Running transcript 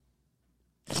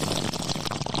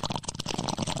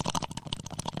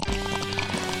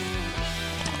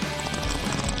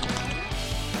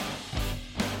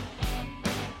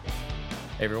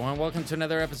Hey everyone, welcome to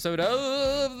another episode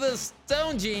of The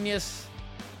Stone Genius.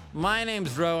 My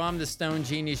name's Ro, I'm the Stone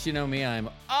Genius. You know me, I'm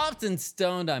often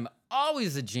stoned, I'm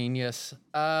always a genius.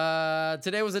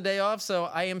 Today was a day off, so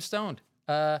I am stoned.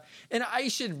 And I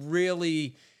should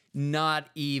really not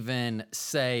even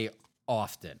say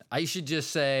often. I should just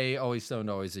say always stoned,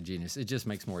 always a genius. It just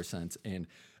makes more sense. And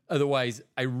otherwise,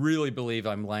 I really believe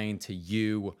I'm lying to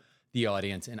you, the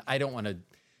audience, and I don't want to.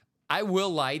 I will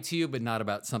lie to you, but not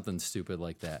about something stupid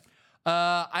like that.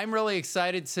 I'm really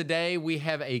excited today. We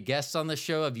have a guest on the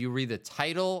show. If you read the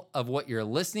title of what you're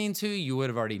listening to, you would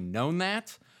have already known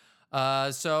that.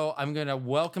 So I'm going to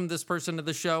welcome this person to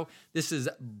the show. This is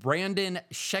Brandon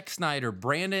Schexnayder.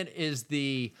 Brandon is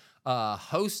the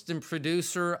host and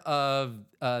producer of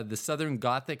the Southern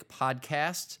Gothic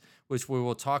podcast, which we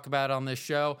will talk about on this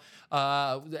show,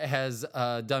 has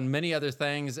done many other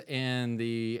things in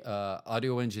the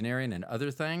audio engineering and other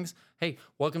things. Hey,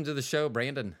 welcome to the show,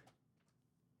 Brandon.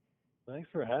 Thanks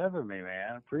for having me,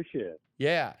 man. Appreciate it.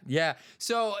 Yeah.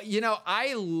 So,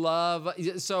 I love,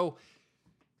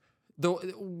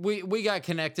 we got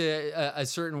connected a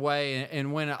certain way,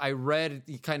 and when I read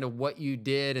kind of what you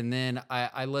did, and then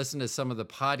I listened to some of the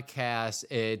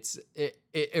podcasts,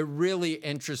 it really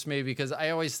interests me because I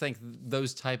always think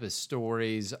those type of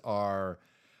stories are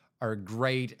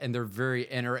great, and they're very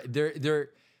they're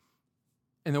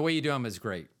and the way you do them is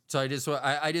great. So I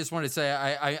just want to say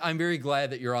I'm very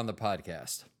glad that you're on the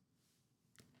podcast.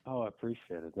 Oh, I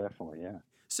appreciate it. Definitely, yeah.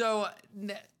 So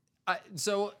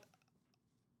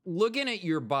looking at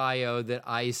your bio that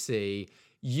I see,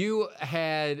 you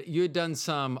had done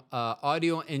some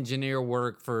audio engineer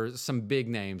work for some big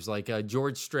names like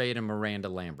George Strait and Miranda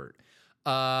Lambert,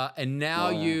 and now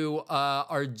you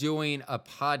are doing a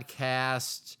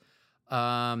podcast,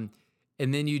 and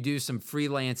then you do some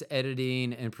freelance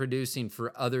editing and producing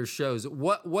for other shows.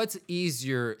 What's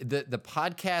easier, the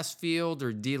podcast field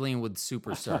or dealing with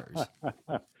superstars?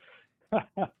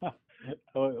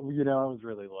 Oh, I was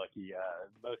really lucky.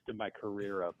 Most of my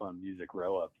career up on Music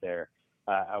Row up there,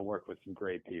 I worked with some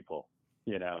great people,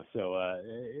 so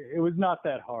it was not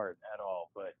that hard at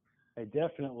all. But I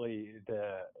definitely,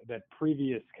 that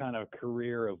previous kind of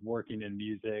career of working in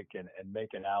music and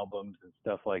making albums and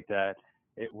stuff like that,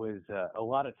 it was a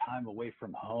lot of time away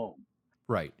from home.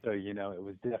 Right. So, it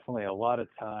was definitely a lot of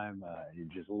time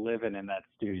just living in that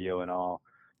studio and all.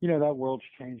 That world's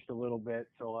changed a little bit.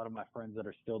 So a lot of my friends that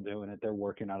are still doing it, they're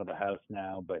working out of the house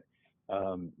now. But,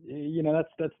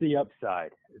 that's the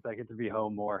upside. Is I get to be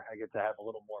home more. I get to have a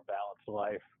little more balanced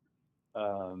life,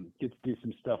 get to do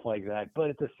some stuff like that. But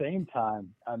at the same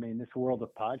time, I mean, this world of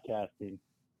podcasting,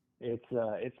 it's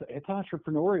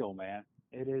entrepreneurial, man.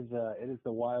 It is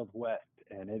the Wild West,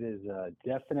 and it is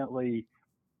definitely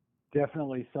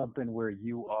something where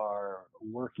you are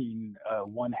working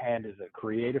one hand as a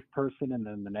creative person, and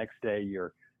then the next day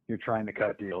you're trying to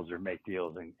cut deals or make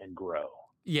deals and grow.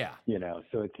 Yeah.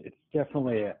 So it's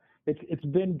definitely it's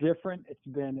been different.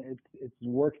 It's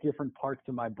worked different parts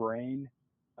of my brain.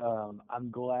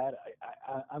 I'm glad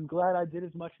I did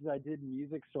as much as I did in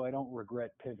music, so I don't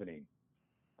regret pivoting.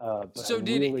 So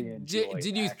did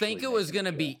you think it was going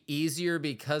to be easier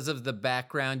because of the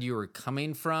background you were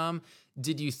coming from?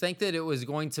 Did you think that it was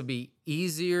going to be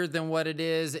easier than what it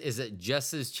is? Is it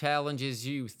just as challenging as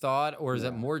you thought, or is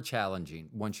it more challenging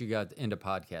once you got into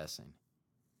podcasting?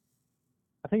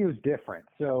 I think it was different.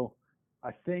 So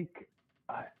I think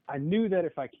I knew that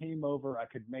if I came over, I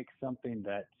could make something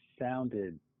that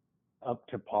sounded up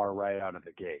to par right out of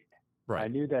the gate. Right. I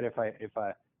knew that if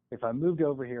I moved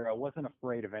over here, I wasn't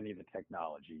afraid of any of the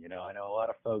technology. I know a lot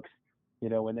of folks,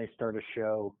 when they start a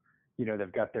show,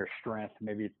 they've got their strength.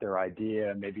 Maybe it's their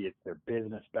idea, maybe it's their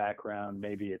business background,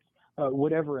 maybe it's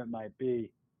whatever it might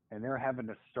be. And they're having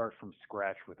to start from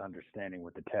scratch with understanding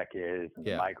what the tech is and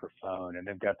the microphone. And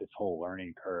they've got this whole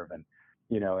learning curve. And,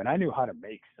 and I knew how to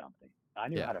make something. I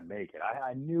knew how to make it.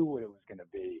 I knew what it was going to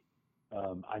be.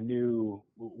 I knew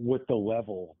what the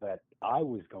level that I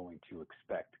was going to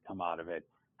expect to come out of it,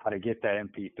 how to get that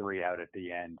MP3 out at the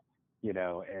end,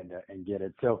 and get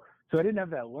it. So I didn't have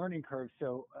that learning curve.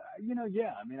 So,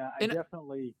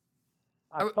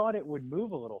 I thought it would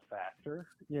move a little faster.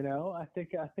 I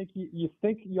think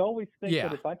you always think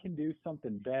that if I can do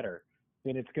something better,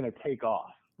 then it's going to take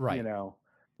off. Right.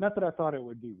 Not that I thought it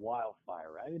would be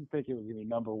wildfire. I didn't think it was going to be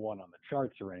number one on the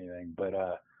charts or anything, but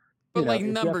like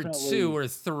number 2 or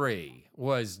 3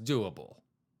 was doable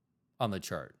on the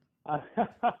chart.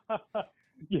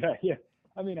 Yeah.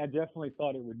 I mean, I definitely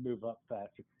thought it would move up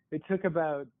faster. It took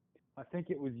about, I think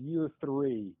it was year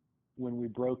 3 when we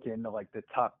broke into like the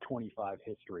top 25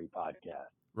 history podcast.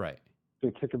 Right. So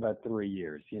it took about 3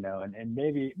 years, and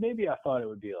maybe I thought it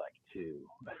would be like 2,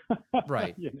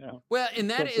 Right. you know, Well, and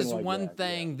that something is like one that. Yeah.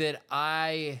 thing that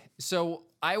I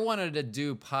wanted to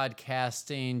do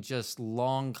podcasting, just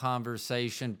long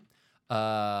conversation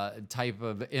type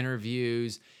of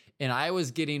interviews. And I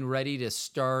was getting ready to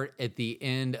start at the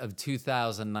end of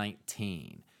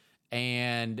 2019.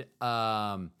 And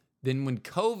then when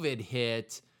COVID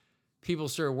hit, people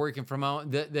started working from home.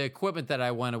 The equipment that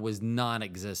I wanted was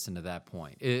non-existent at that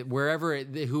point. Whoever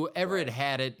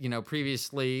had it,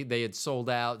 previously, they had sold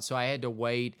out. So I had to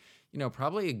wait,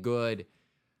 probably a good,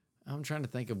 I'm trying to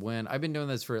think of when. I've been doing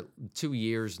this for 2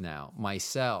 years now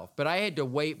myself, but I had to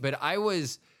wait. But I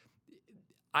was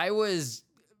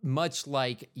much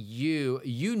like you.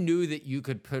 You knew that you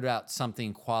could put out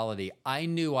something quality. I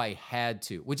knew I had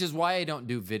to, which is why I don't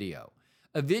do video.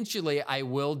 Eventually, I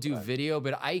will do video,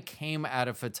 but I came out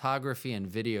of photography and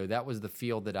video. That was the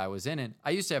field that I was in. And I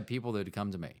used to have people that would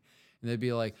come to me, and they'd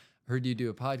be like, heard you do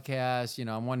a podcast.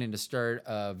 I'm wanting to start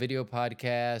a video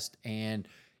podcast, and,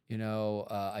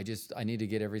 I need to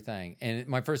get everything. And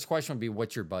my first question would be,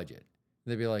 what's your budget?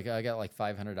 They'd be like, I got like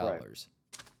 $500. Right.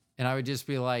 And I would just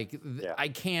be like, I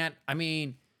can't,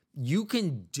 you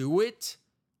can do it,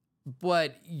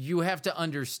 but you have to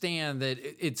understand that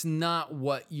it's not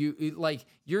what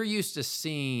you're used to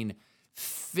seeing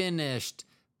finished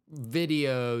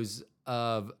videos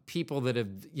of people that have,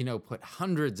 put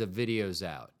hundreds of videos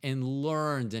out and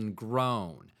learned and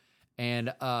grown.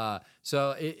 And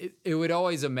so it would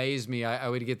always amaze me. I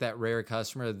would get that rare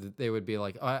customer that they would be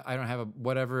like, I don't have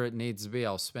whatever it needs to be,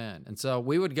 I'll spend. And so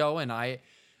we would go, and I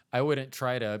wouldn't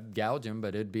try to gouge them,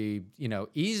 but it'd be,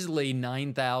 easily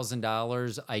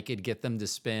 $9,000 I could get them to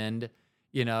spend,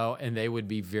 and they would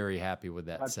be very happy with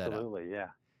that setup. Absolutely,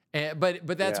 yeah.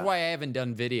 But that's why I haven't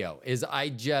done video, is I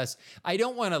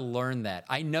don't want to learn that.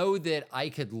 I know that I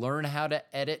could learn how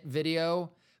to edit video,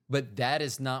 but that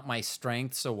is not my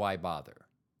strength, so why bother?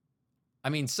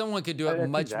 Someone could do it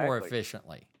much more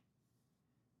efficiently.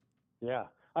 Yeah.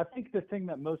 I think the thing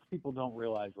that most people don't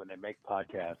realize when they make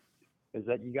podcasts is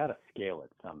that you got to scale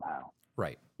it somehow.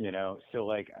 Right. So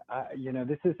like,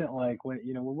 this isn't like when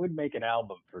we'd make an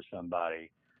album for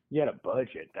somebody, you had a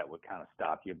budget that would kind of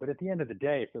stop you. But at the end of the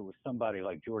day, if it was somebody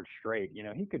like George Strait,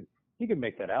 he could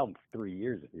make that album for 3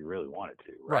 years if he really wanted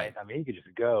to. Right. He could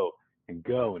just go and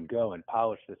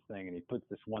polish this thing, and he puts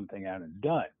this one thing out and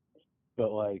done.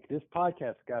 But like, this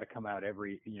podcast's got to come out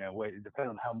every, depending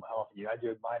on how often I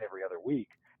do mine every other week.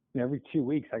 Every 2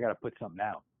 weeks, I got to put something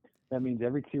out. That means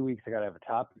every 2 weeks, I got to have a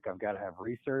topic. I've got to have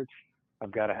research.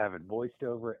 I've got to have it voiced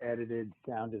over, edited,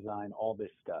 sound design, all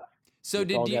this stuff. So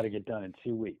it's all got to get done in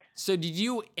 2 weeks. So did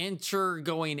you enter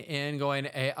going,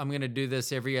 hey, I'm going to do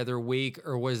this every other week,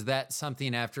 or was that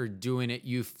something after doing it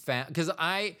you found? Because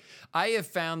I have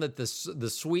found that the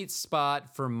sweet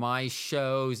spot for my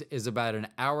shows is about an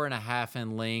hour and a half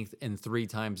in length and 3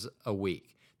 times a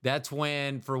week. That's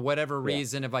when, for whatever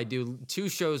reason, if I do 2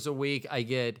 shows a week,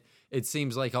 it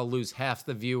seems like I'll lose half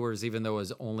the viewers, even though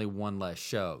it's only one less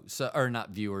show. So, or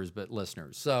not viewers, but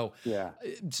listeners. So,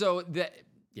 it's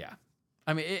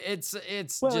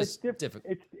just difficult.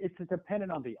 It's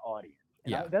dependent on the audience.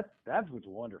 And that's what's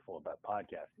wonderful about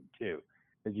podcasting too,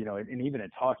 is and even in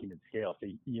talking at scale. So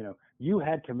you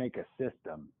had to make a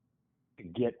system to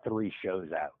get 3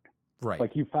 shows out. Right.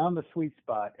 Like, you found the sweet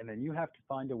spot, and then you have to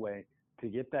find a way to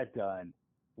get that done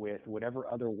with whatever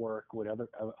other work, whatever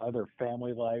other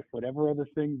family life, whatever other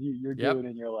things you're doing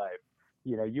in your life.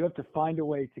 You have to find a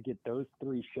way to get those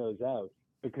 3 shows out,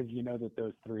 because that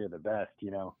those 3 are the best.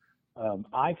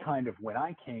 I kind of, when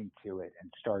I came to it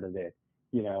and started it,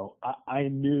 I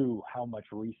knew how much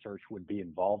research would be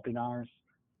involved in ours.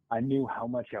 I knew how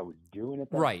much I was doing at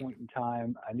that point in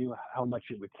time. I knew how much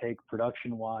it would take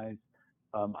production wise.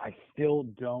 I still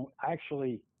don't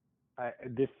actually.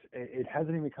 It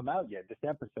hasn't even come out yet, this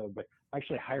episode, but I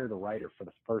actually hired a writer for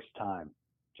the first time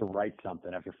to write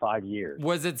something after 5 years.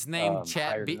 Was its name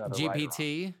Chat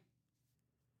GPT?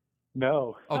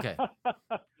 No. Okay.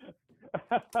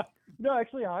 No,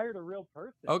 actually, I hired a real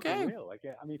person. Okay. Real. Like,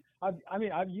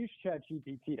 I've used Chat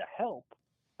GPT to help.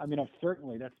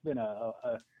 Certainly, that's been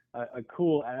a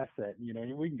cool asset.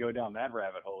 We can go down that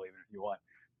rabbit hole even if you want.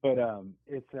 But I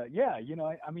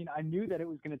knew that it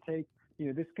was going to take.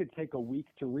 This could take a week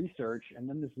to research, and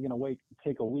then this is going to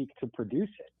take a week to produce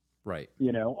it. Right.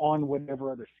 On whatever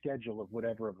other schedule of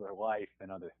whatever of their life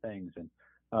and other things. And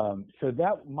so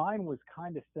that mine was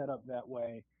kind of set up that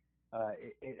way.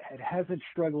 It hasn't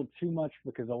struggled too much,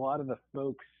 because a lot of the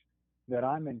folks that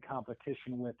I'm in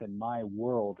competition with in my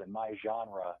world and my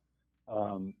genre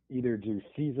either do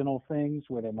seasonal things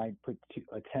where they might put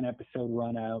a 10 episode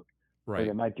run out, or they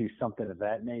Right. might do something of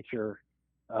that nature.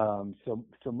 So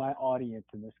my audience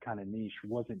in this kind of niche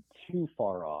wasn't too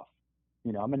far off.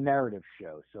 I'm a narrative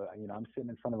show, so I'm sitting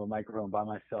in front of a microphone by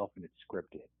myself and it's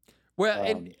scripted. Well,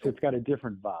 and So it's got a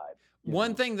different vibe.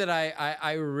 one thing that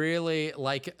I really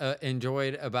like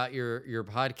enjoyed about your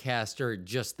podcast are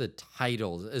just the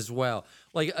titles as well.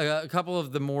 Like a couple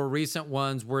of the more recent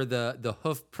ones were the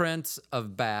hoof prints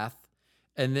of Bath,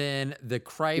 and then the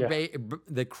Yeah,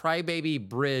 Crybaby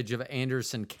Bridge of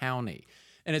Anderson County.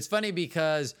 And it's funny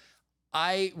because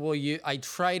I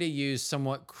try to use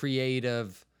somewhat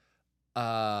creative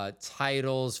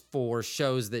titles for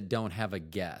shows that don't have a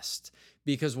guest.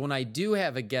 Because when I do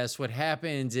have a guest, what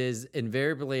happens is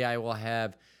invariably I will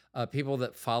have people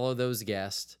that follow those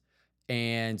guests.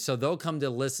 And so they'll come to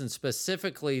listen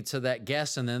specifically to that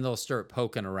guest and then they'll start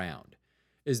poking around.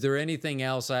 Is there anything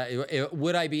else?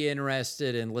 Would I be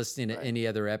interested in listening to right. any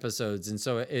other episodes? And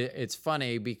so it's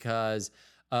funny because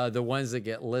the ones that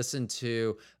get listened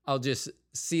to, I'll just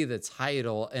see the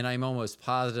title and I'm almost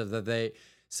positive that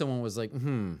someone was like,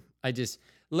 I just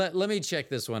let me check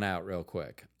this one out real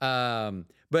quick. But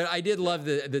I did love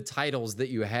the titles that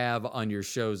you have on your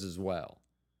shows as well.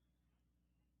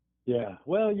 Yeah.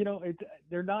 Well,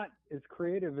 they're not as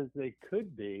creative as they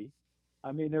could be.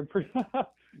 I mean, they're pretty.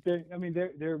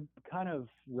 They're kind of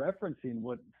referencing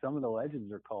what some of the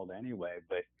legends are called anyway.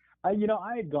 But I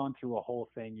had gone through a whole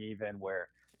thing even where,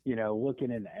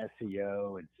 looking into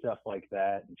SEO and stuff like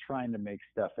that, and trying to make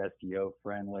stuff SEO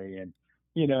friendly, and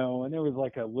and there was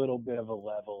like a little bit of a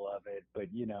level of it, but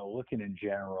looking in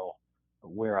general,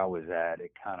 where I was at,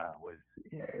 it kind of was.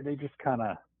 Yeah,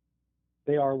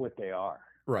 they are what they are.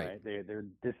 Right.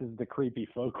 This is the creepy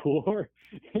folklore,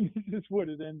 and this is what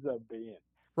it ends up being.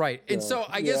 Right. And so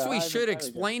I guess we should I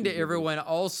explain to everyone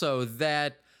also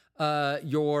that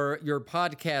your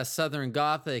podcast, Southern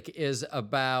Gothic, is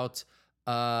about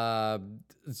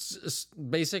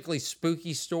basically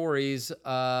spooky stories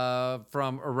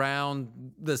from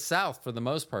around the South for the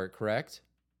most part, correct?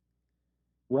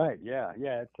 Right. Yeah.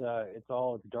 Yeah. It's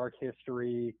dark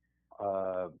history,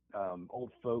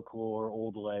 old folklore,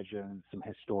 old legends, some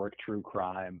historic true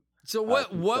crime. So Some what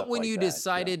stuff when like you that.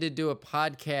 decided to do a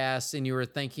podcast and you were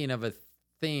thinking of a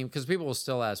theme, because people will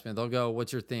still ask me, they'll go,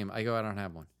 "What's your theme?" I go, "I don't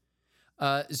have one."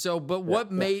 But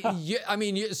what made you? I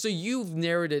mean, so you've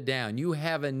narrowed it down. You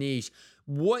have a niche.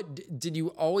 What did you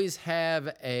always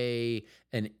have an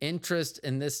interest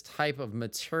in this type of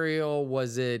material?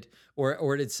 Was it,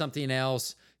 or did something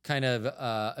else kind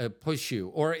of push you,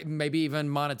 or maybe even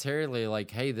monetarily?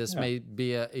 Like, hey, this may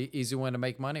be a easy one to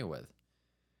make money with.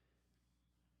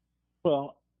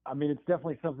 Well, it's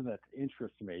definitely something that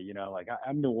interests me. Like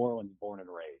I'm New Orleans born and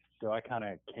raised, so I kind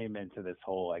of came into this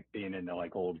whole like being into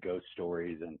like old ghost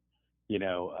stories, and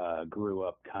grew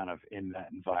up kind of in that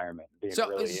environment. Being So,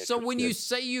 really so when you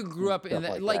interested say you grew up in stuff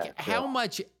that, like like that. how So,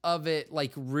 much of it,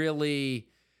 like really?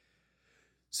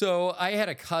 So I had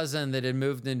a cousin that had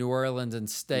moved to New Orleans and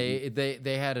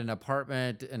They had an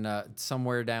apartment in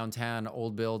somewhere downtown,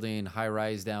 old building, high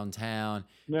rise downtown,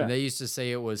 and yeah, they used to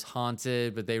say it was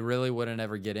haunted, but they really wouldn't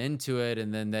ever get into it.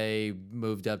 And then they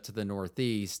moved up to the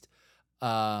Northeast.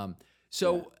 Um, yeah.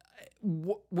 so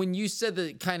when you said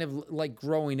that, kind of like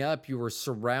growing up, you were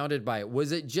surrounded by it.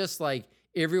 Was it just like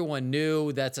everyone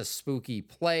knew that's a spooky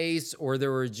place, or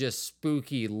there were just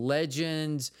spooky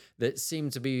legends that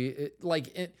seemed to be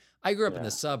I grew up in the Yeah.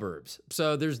 suburbs,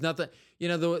 so there's nothing, the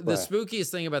Right.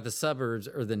 spookiest thing about the suburbs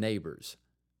are the neighbors.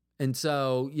 And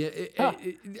so, yeah, Huh.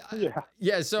 Yeah.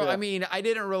 yeah. So, I Yeah. mean, I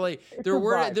didn't really, It's a there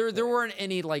were, vibe there thing. weren't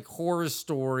any like horror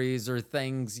stories or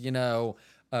things, going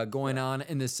Right. on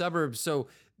in the suburbs. So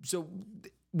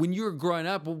when you were growing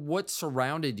up, what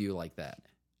surrounded you like that?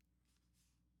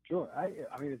 Sure.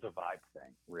 It's a vibe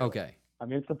thing, really. Okay.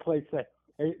 It's a place that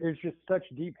there's just such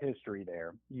deep history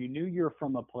there. You knew you're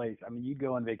from a place. You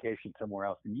go on vacation somewhere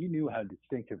else, and you knew how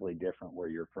distinctively different where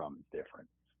you're from is different.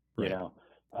 You Right. know,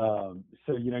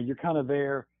 so you're kind of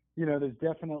there. There's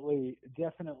definitely.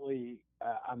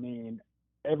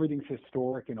 Everything's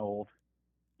historic and old.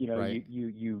 Right.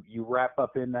 You wrap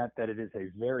up in that it is a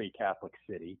very Catholic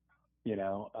city.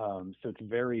 So it's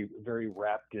very, very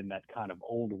wrapped in that kind of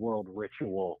old world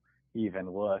ritual even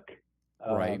look.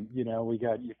 Right.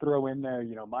 You throw in there,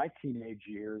 my teenage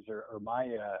years or my,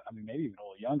 maybe even a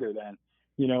little younger then,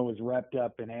 was wrapped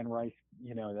up in Anne Rice,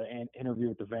 the Interview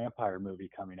with the Vampire movie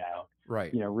coming out,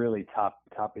 Right. really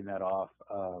topping that off.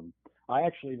 I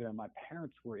actually, my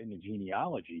parents were into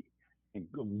genealogy and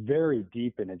very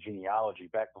deep into genealogy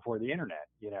back before the internet,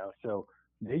 so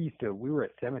we were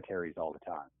at cemeteries all the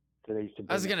time. So they used to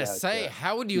I was bring us gonna out say, to,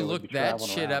 how would you we'd be look that traveling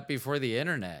shit around. up before the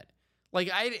internet?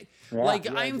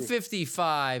 I'm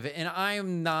 55 and I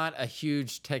am not a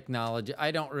huge technology.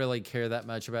 I don't really care that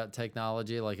much about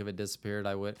technology. Like if it disappeared,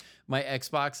 I would. My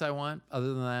Xbox, I want.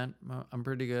 Other than that, I'm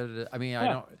pretty good at it. I mean, I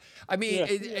don't. I mean,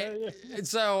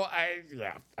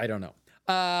 I don't know.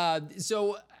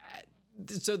 So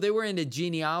they were into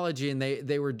genealogy and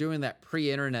they were doing that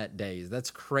pre-internet days.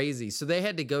 That's crazy. So they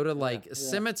had to go to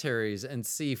cemeteries and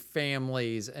see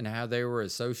families and how they were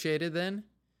associated then.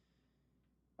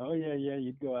 Oh yeah.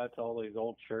 You'd go out to all these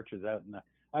old churches out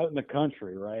in the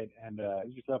country, right? And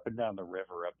just up and down the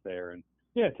river up there, and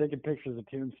taking pictures of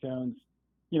tombstones.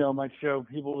 Might show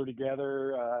people were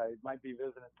together. Might be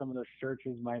visiting some of those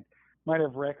churches. Might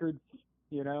have records.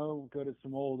 Go to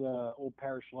some old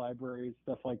parish libraries,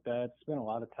 stuff like that. Spend a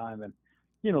lot of time in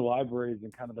libraries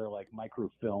and kind of their like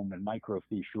microfilm and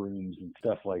microfiche rooms and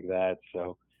stuff like that.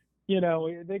 So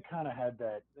they kind of had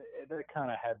that. They kind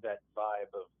of had that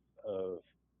vibe of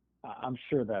I'm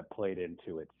sure that played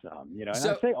into it some, and I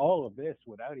say all of this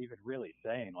without even really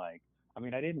saying, like, I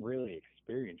mean, I didn't really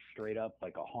experience straight up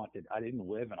like I didn't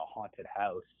live in a haunted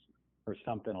house or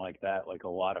something like that. Like a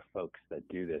lot of folks that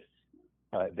do this,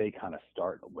 they kind of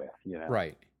start with,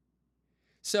 Right.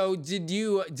 So did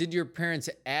your parents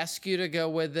ask you to go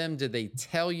with them? Did they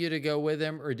tell you to go with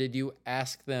them, or did you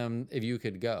ask them if you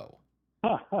could go?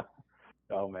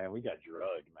 Oh man, we got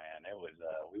drugged, man. It was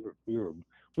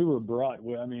we were brought.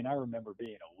 I mean, I remember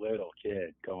being a little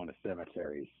kid going to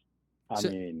cemeteries.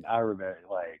 I remember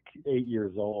like 8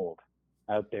 years old,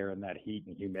 out there in that heat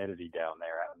and humidity down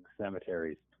there out in the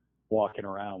cemeteries, walking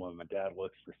around when my dad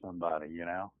looks for somebody.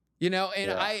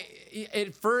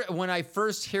 When I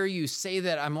first hear you say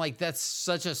that, I'm like, that's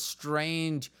such a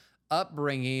strange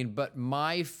upbringing. But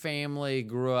my family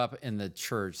grew up in the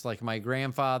church. Like my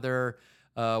grandfather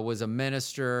was a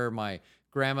minister. My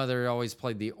grandmother always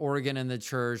played the organ in the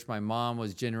church. My mom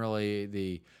was generally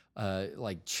the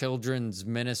like children's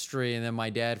ministry. And then my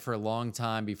dad, for a long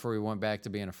time before he went back to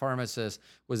being a pharmacist,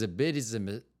 was a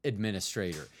business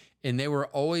administrator. And they were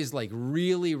always like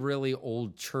really, really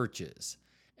old churches.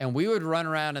 And we would run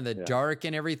around in the dark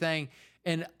and everything.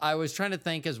 And I was trying to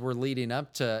think as we're leading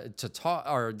up to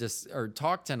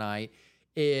talk tonight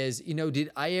is, did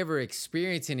I ever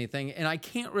experience anything? And I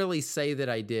can't really say that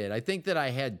I did. I think that I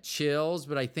had chills,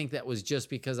 but I think that was just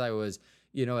because I was,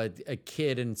 a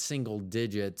kid in single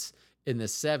digits in the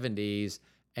 70s.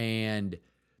 And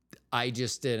I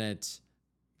just didn't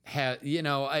have,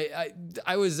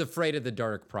 I was afraid of the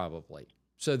dark probably.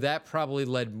 So that probably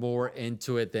led more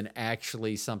into it than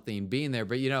actually something being there.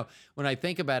 But, when I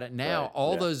think about it now,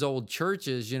 all those old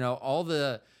churches, all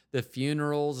the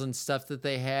funerals and stuff that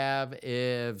they have,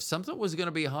 if something was going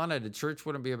to be haunted, a church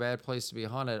wouldn't be a bad place to be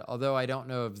haunted. Although I don't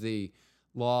know if the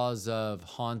laws of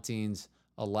hauntings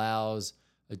allows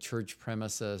a church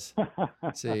premises.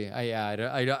 See, I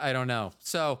don't know.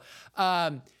 So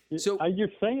you're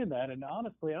saying that, and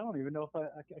honestly, I don't even know if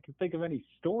I can think of any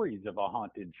stories of a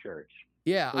haunted church.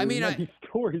 Yeah, I mean, many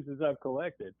stories as I've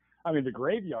collected. I mean, the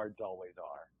graveyards always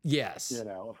are. Yes.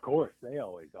 Of course, they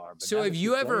always are. But so have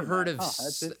you ever heard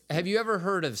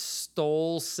of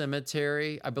Stoll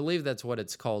Cemetery? I believe that's what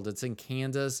it's called. It's in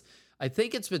Kansas. I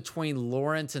think it's between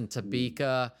Lawrence and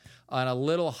Topeka on a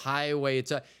little highway.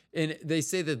 And they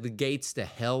say that the gates to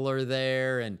hell are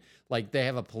there, and like they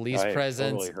have a police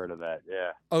presence. Totally heard of that.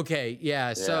 Yeah. Okay.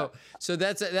 Yeah. So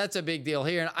that's a big deal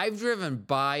here. And I've driven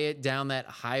by it down that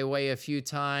highway a few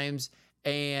times.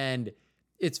 And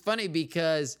it's funny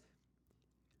because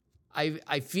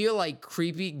I feel like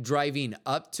creepy driving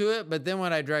up to it. But then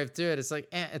when I drive through it, it's like,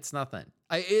 it's nothing.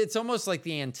 It's almost like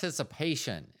the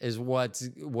anticipation is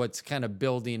what's kind of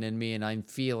building in me. And I'm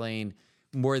feeling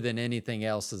more than anything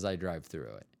else as I drive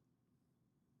through it.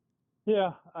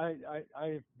 Yeah,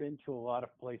 I've been to a lot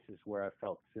of places where I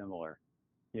felt similar.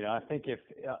 I think if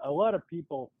a lot of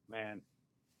people, man,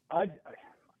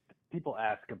 people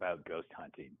ask about ghost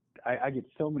hunting. I get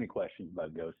so many questions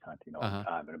about ghost hunting all the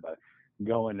time and about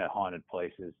going to haunted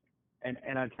places. And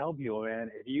I tell people, man,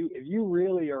 if you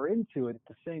really are into it at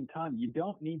the same time, you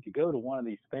don't need to go to one of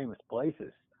these famous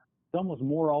places. It's almost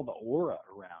more all the aura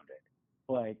around it.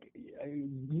 Like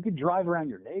you could drive around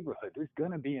your neighborhood. There's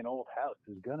going to be an old house.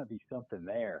 There's going to be something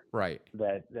there. Right.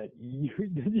 That you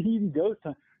can go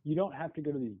to. You don't have to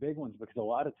go to these big ones because a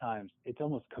lot of times it's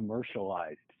almost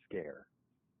commercialized scare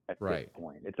at this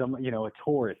point. It's a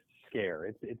tourist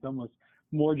scare. It's almost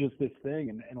more just this thing.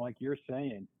 And like you're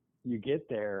saying, you get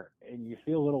there and you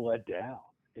feel a little let down.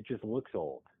 It just looks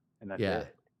old, and that's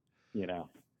it.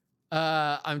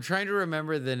 I'm trying to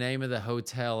remember the name of the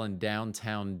hotel in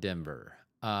downtown Denver.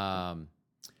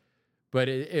 But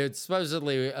it's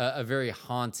supposedly a very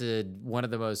haunted, one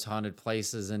of the most haunted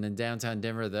places. And in downtown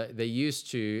Denver, they used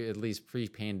to, at least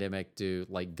pre-pandemic, do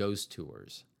like ghost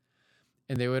tours.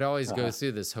 And they would always go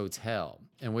through this hotel,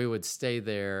 and we would stay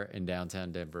there in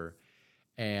downtown Denver.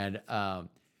 And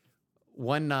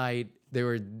one night they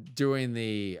were doing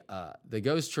the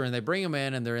ghost tour, and they bring them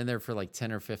in, and they're in there for like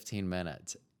 10 or 15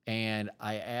 minutes. And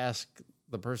I asked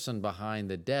the person behind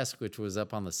the desk, which was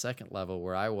up on the second level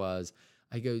where I was,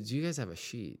 I go, do you guys have a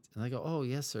sheet? And they go, oh,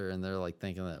 yes, sir. And they're like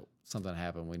thinking that something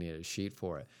happened. We need a sheet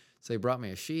for it. So they brought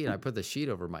me a sheet, and I put the sheet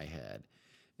over my head.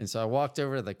 And so I walked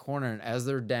over to the corner, and as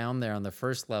they're down there on the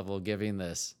first level giving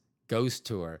this ghost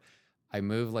tour, I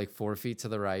moved like 4 feet to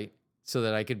the right so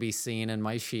that I could be seen in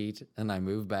my sheet. And I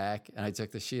moved back, and I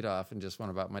took the sheet off and just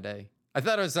went about my day. I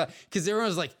thought it was, because everyone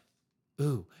was like,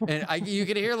 ooh, and you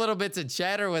could hear little bits of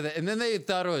chatter with it, and then they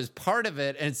thought it was part of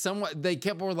it, and they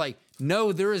were like,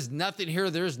 no, there is nothing here.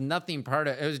 There's nothing part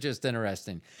of it. It was just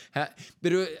interesting.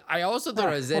 But I also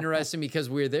thought it was interesting because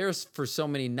we were there for so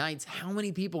many nights. How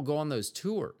many people go on those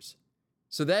tours?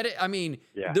 So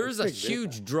there's a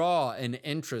huge draw and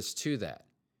interest to that,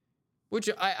 which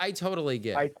I totally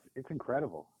get. It's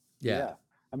incredible. Yeah.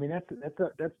 I mean,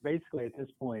 that's basically at this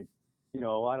point, a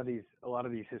lot of these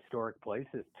historic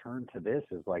places turn to this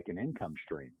as like an income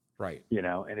stream, right?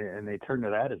 And they turn to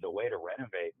that as a way to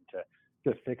renovate and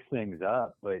to fix things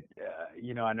up. But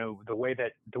I know the way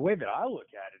that I look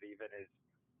at it even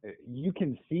is you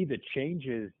can see the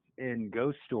changes in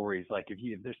ghost stories. Like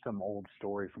if there's some old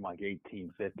story from like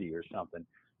 1850 or something,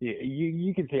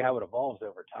 you can see how it evolves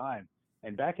over time.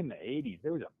 And back in the 80s,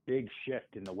 there was a big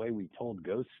shift in the way we told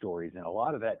ghost stories, and a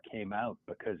lot of that came out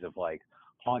because of like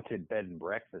haunted bed and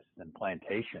breakfasts and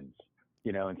plantations,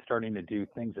 and starting to do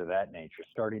things of that nature,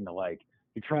 starting to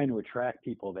you're trying to attract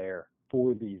people there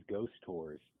for these ghost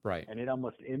tours. Right. And it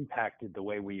almost impacted the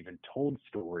way we even told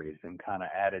stories and kind of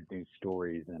added new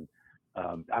stories. And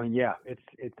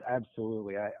it's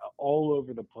absolutely all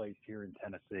over the place here in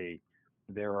Tennessee.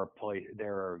 There are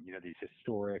these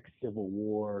historic Civil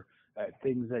War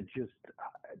things that just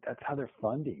that's how they're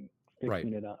funding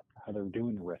fixing it up, how they're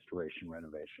doing the restoration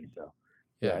renovation. So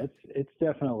yeah, it's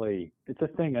definitely, it's a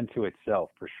thing unto itself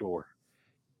for sure.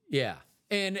 Yeah.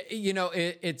 And,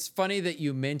 it's funny that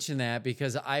you mention that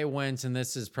because I went, and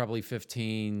this is probably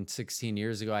 15, 16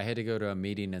 years ago, I had to go to a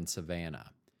meeting in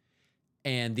Savannah.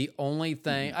 And the only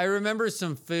thing, I remember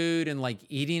some food and like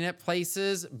eating at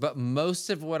places, but most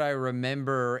of what I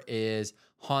remember is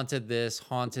haunted this,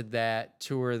 haunted that,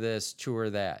 tour this,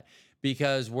 tour that.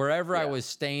 Because wherever I was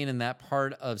staying in that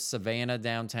part of Savannah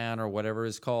downtown or whatever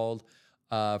it's called,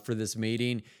 for this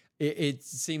meeting, it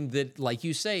seemed that, like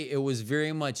you say, it was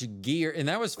very much geared, and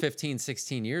that was 15,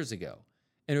 16 years ago,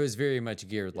 and it was very much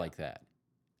geared like that.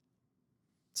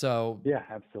 So yeah,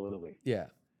 absolutely. Yeah.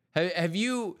 Have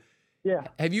you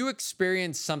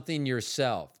experienced something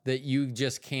yourself that you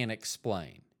just can't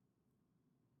explain?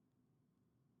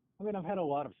 I mean, I've had a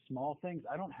lot of small things.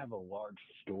 I don't have a large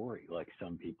story like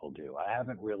some people do. I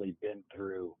haven't really been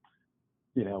through,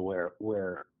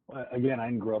 where again, I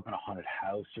didn't grow up in a haunted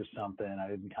house or something. I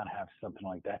didn't kind of have something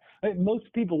like that. Most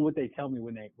people, what they tell me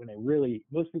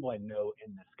most people I know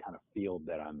in this kind of field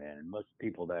that I'm in, and most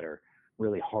people that are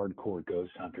really hardcore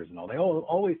ghost hunters and all, they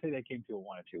always say they came to it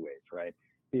one of two ways, right?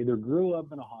 They either grew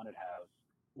up in a haunted house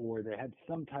or they had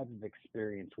some type of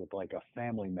experience with like a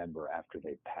family member after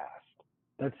they passed.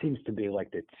 That seems to be like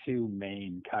the two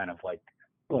main kind of like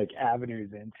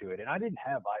avenues into it. And I didn't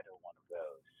have either one of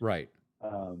those. Right.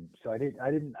 So I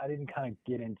didn't kind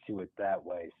of get into it that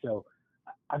way. So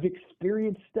I've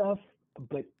experienced stuff,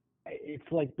 but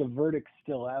it's like the verdict's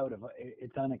still out of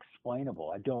it's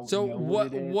unexplainable. I don't know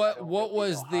what it is.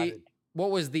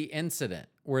 What was the incident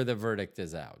where the verdict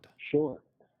is out? Sure.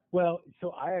 Well,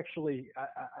 so I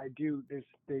do this.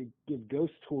 They give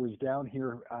ghost tours down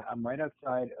here. I'm right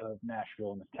outside of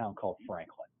Nashville in this town called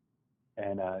Franklin,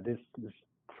 and this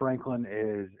Franklin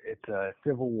it's a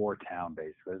Civil War town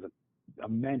basically. There's an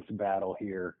immense battle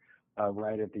here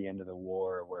right at the end of the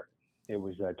war where it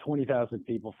was 20,000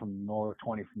 people from the north,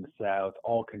 20 from the south,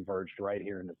 all converged right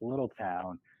here in this little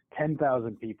town.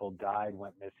 10,000 people died,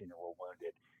 went missing, or were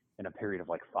wounded in a period of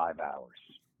like 5 hours.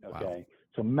 Okay. Wow.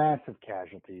 So massive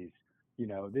casualties.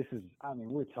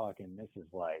 We're talking, this is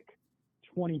like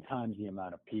 20 times the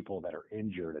amount of people that are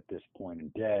injured at this point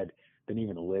and dead than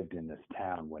even lived in this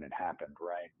town when it happened.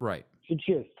 Right. Right. So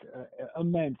just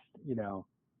immense,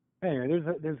 Anyway,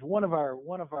 there's one of our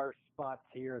spots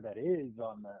here that is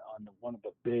on one of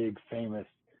the big famous,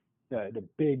 the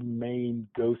big main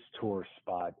ghost tour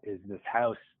spot is this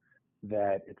house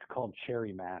that it's called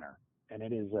Cherry Manor, and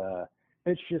it is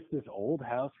It's just this old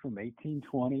house from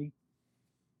 1820,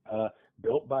 uh,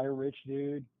 built by a rich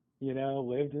dude,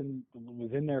 was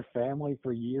in their family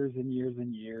for years and years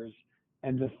and years.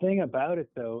 And the thing about it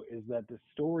though is that the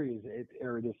story is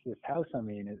or this house, I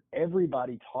mean, is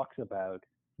everybody talks about.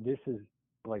 This is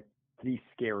like the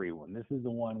scary one. This is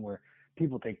the one where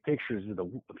people take pictures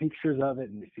of it,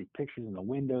 and they see pictures in the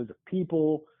windows of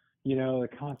people. They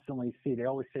constantly see. They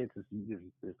always say it's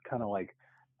this kind of like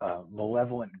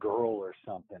malevolent girl or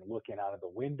something looking out of the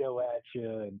window at you,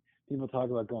 and people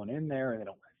talk about going in there and they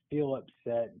don't feel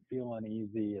upset and feel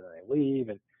uneasy, and they leave.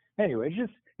 And anyway,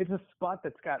 it's a spot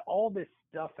that's got all this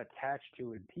stuff attached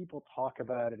to it, and people talk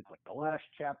about it. It's like the last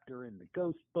chapter in the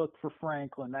ghost book for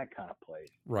Franklin, that kind of place.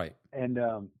 Right. And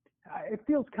it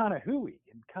feels kind of hooey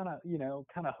and kind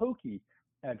of hokey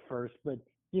at first, but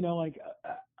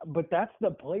but that's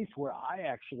the place where I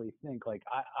actually think, like,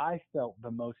 I felt the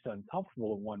most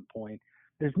uncomfortable at one point.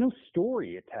 There's no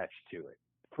story attached to it.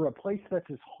 For a place that's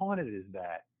as haunted as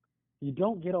that, you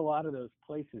don't get a lot of those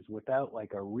places without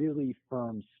like a really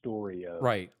firm story of,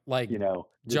 right, like this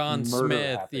John murder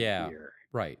Smith. happened Yeah. here.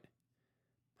 Right.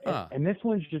 Huh. And this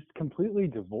one's just completely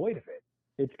devoid of it.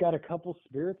 It's got a couple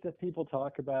spirits that people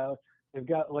talk about. They've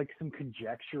got like some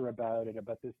conjecture about it,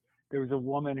 about this. There was a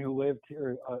woman who lived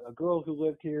here, a girl who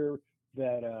lived here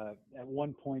that at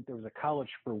one point there was a college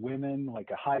for women, like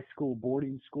a high school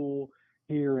boarding school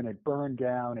here, and it burned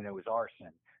down and it was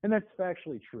arson. And that's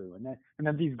factually true. And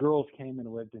then these girls came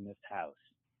and lived in this house.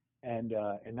 And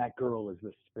that girl is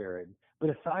the spirit.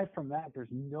 But aside from that,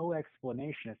 there's no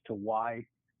explanation as to why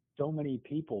so many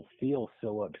people feel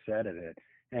so upset at it.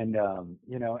 And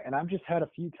and I've just had a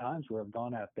few times where I've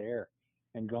gone out there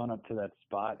and gone up to that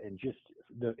spot, and just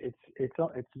it's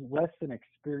less an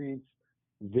experience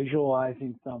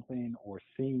visualizing something or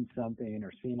seeing something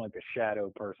or seeing like a shadow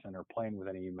person or playing with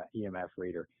an EMF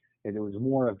reader. And it was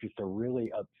more of just a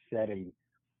really upsetting.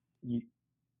 You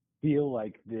feel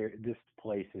like this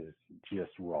place is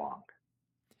just wrong,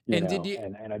 And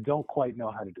and I don't quite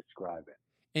know how to describe it.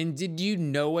 And did you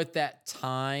know at that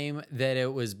time that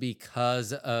it was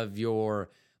because of your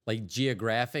like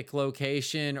geographic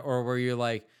location, or were you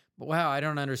like, wow, I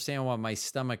don't understand why my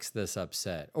stomach's this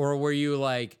upset? Or were you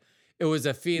like, it was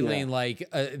a feeling like,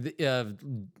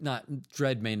 not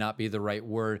dread may not be the right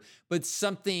word, but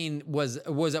something was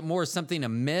it more something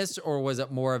amiss, or was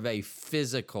it more of a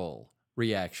physical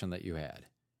reaction that you had?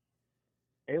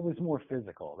 It was more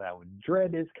physical. That one.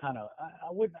 Dread is kind of,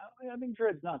 I think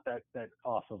dread's not that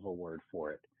off of a word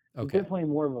for it. It's Okay. definitely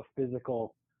more of a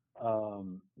physical,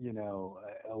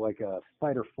 like a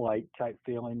fight or flight type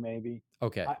feeling, maybe.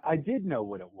 Okay. I did know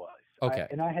what it was. Okay.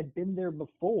 And I had been there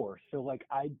before, so like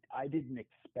I didn't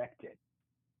expect it.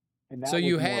 And that So was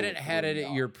you more hadn't what had threw it me at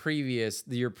off.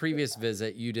 your previous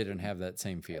visit. You didn't have that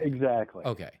same feeling. Exactly.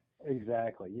 Okay.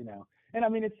 Exactly. And I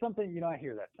mean, it's something, I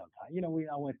hear that sometimes.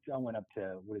 I went up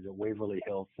to, what is it, Waverly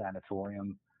Hills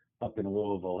Sanatorium up in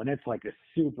Louisville, and it's like a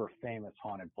super famous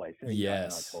haunted place.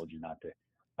 Yes. I told you not to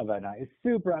about that. It's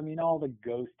super. I mean, all the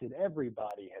ghosted,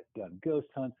 everybody has done ghost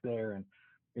hunts there, and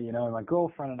and my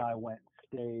girlfriend and I went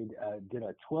and stayed, did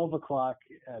a 12 o'clock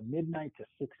midnight to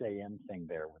 6 a.m. thing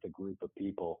there with a group of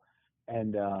people.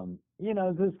 And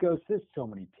this ghost, there's so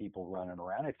many people running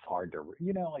around. It's hard to,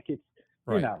 like it's.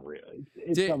 Right. You're not really.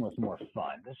 It's almost more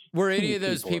fun. Were any of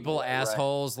those people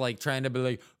assholes, like trying to be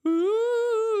like,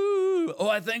 ooh, oh,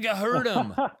 I think I heard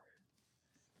him?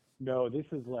 No, this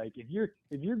is like, if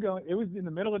you're going, it was in the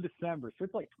middle of December, so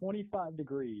it's like 25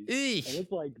 degrees. Eesh. And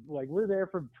it's like we're there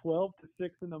from 12 to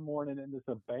 6 in the morning in this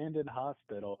abandoned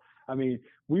hospital. I mean,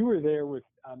 we were there with,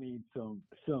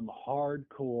 some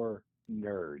hardcore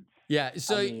nerds. Yeah.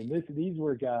 So these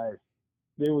were guys.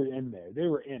 They were in there. They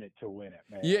were in it to win it,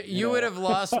 man. You would have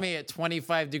lost me at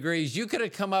 25 degrees. You could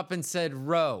have come up and said,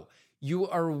 Ro, you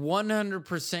are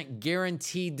 100%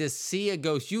 guaranteed to see a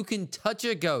ghost. You can touch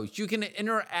a ghost. You can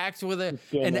interact with an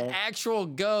actual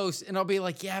ghost. And I'll be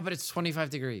like, yeah, but it's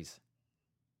 25 degrees.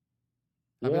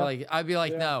 I'd be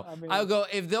like, no. I'll go,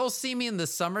 if they'll see me in the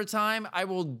summertime, I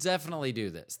will definitely do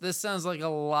this. This sounds like a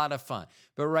lot of fun.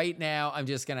 But right now, I'm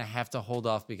just going to have to hold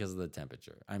off because of the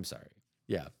temperature. I'm sorry.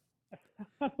 Yeah.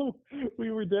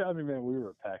 We were there. We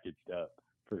were packaged up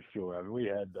for sure. We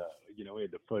had we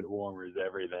had the foot warmers,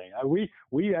 everything. We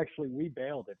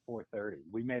bailed at 4:30.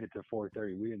 We made it to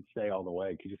 4:30. We didn't stay all the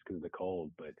way just because of the cold.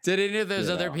 But did any of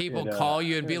those other people call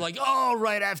you and be like, "Oh,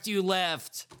 right after you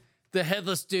left, the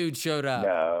headless dude showed up"?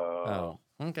 No.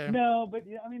 Oh, okay. No, but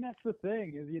that's the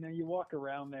thing is you walk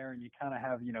around there and you kind of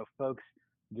have folks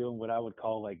doing what I would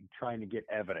call like trying to get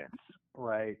evidence,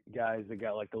 right? Guys that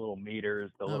got like the little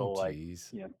meters, the little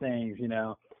geez. things,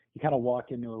 you kind of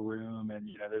walk into a room and,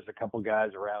 there's a couple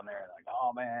guys around there like,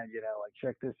 oh man, like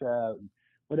check this out and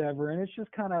whatever. And it's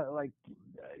just kind of like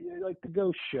the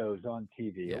ghost shows on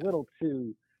TV, Yeah. a little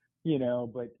too,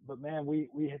 but man, we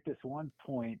hit this one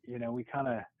point, we kind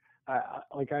of,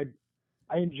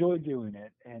 I enjoy doing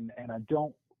it, and I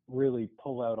don't really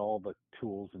pull out all the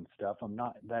tools and stuff. I'm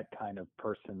not that kind of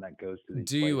person that goes to these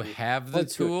Do you places. have the Like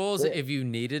to tools sit. if you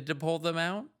needed to pull them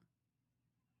out?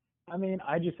 I mean,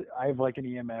 I have like an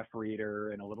EMF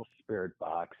reader and a little spirit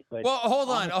box, but Well, hold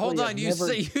honestly, on. I've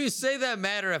never. You say that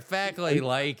matter of factly,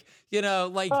 like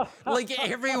like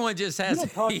everyone just You has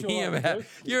don't talk to a lot of EMF. ghost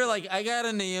You're like, I got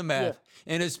an EMF Yeah.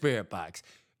 and a spirit box,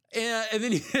 and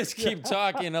then you just keep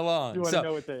talking along. You want to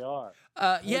know what they are?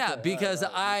 Yeah, Okay, because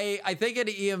all right. I think an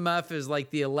EMF is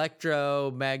like the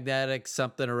electromagnetic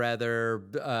something or other.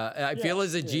 I feel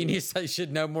as a genius I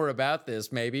should know more about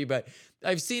this maybe, but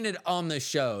I've seen it on the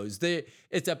shows.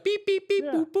 It's a beep beep beep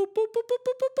boop boop boop boop boop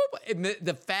boop boop boop. And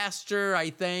the faster I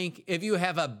think, if you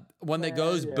have a one that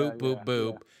goes boop boop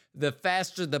boop, the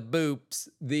faster the boops,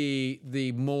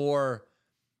 the more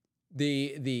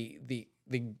the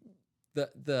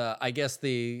I guess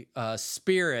the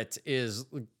spirit is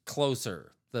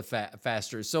closer the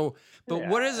faster. So, but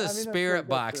what is a spirit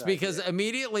box? Because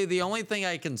immediately the only thing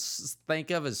I can think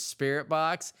of as spirit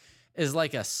box is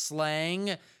like a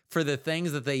slang for the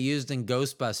things that they used in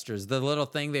Ghostbusters. The little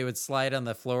thing they would slide on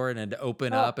the floor and it'd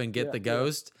open up and get the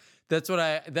ghost. That's what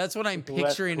I'm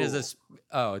picturing as a.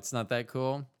 Oh, it's not that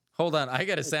cool. Hold on, I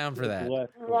got a sound for that.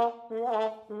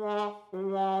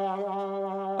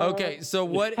 Okay, so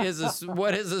what is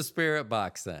a spirit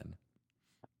box then?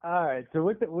 All right, so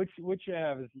what you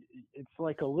have is it's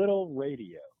like a little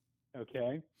radio,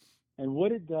 okay? And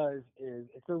what it does is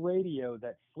it's a radio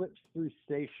that flips through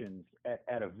stations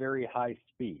at a very high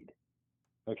speed,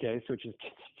 okay? So it's just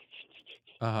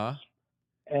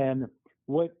and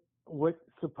what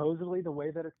supposedly the way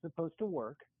that it's supposed to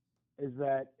work is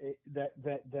that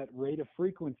that rate of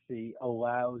frequency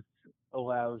allows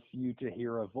you to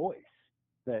hear a voice.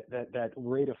 That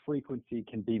rate of frequency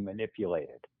can be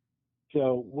manipulated.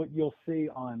 So what you'll see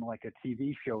on like a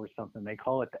TV show or something, they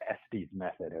call it the Estes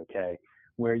method, okay?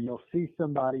 Where you'll see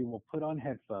somebody will put on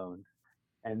headphones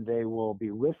and they will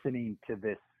be listening to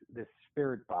this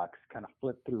spirit box kind of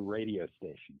flip through radio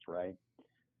stations, right?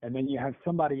 And then you have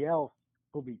somebody else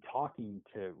who'll be talking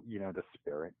to, the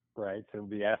spirit, right? So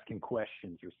be asking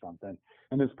questions or something.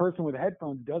 And this person with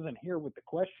headphones doesn't hear what the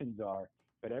questions are,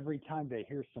 but every time they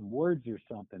hear some words or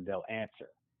something, they'll answer.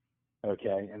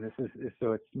 Okay. And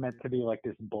so it's meant to be like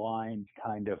this blind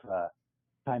kind of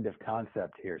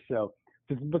concept here. So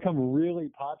it's become really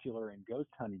popular in ghost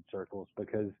hunting circles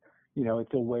because,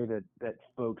 it's a way that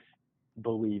folks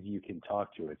believe you can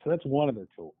talk to it. So that's one of the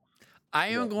tools. I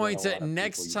am going to,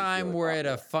 next time we're at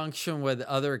a function with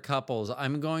other couples,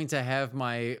 I'm going to have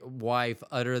my wife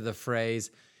utter the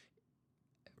phrase,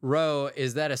 Ro,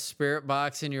 is that a spirit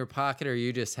box in your pocket or are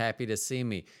you just happy to see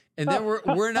me? And then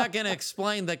we're not going to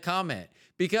explain the comment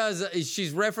because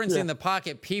she's referencing the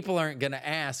pocket. People aren't going to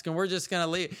ask and we're just going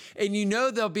to leave. And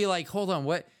they'll be like, hold on,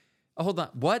 what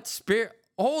spirit?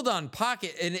 Hold on,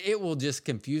 pocket. And it will just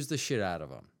confuse the shit out of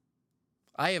them.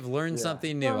 I have learned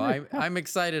something new. I'm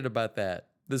excited about that.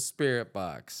 The spirit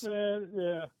box.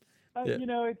 I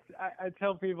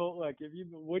tell people, like, if you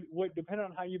what depending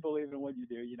on how you believe and what you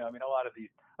do,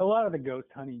 a lot of the ghost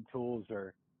hunting tools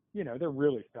are, they're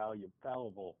really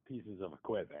valuable pieces of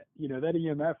equipment. That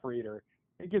EMF reader,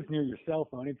 it gets near your cell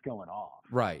phone, it's going off.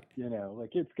 Right.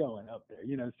 Like it's going up there.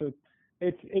 So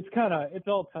it's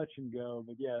all touch and go.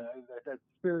 But yeah, that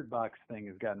spirit box thing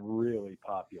has gotten really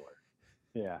popular.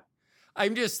 Yeah.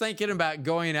 I'm just thinking about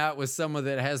going out with someone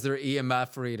that has their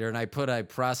EMF reader and I put a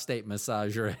prostate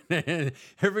massager in it. And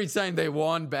every time they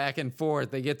wand back and forth,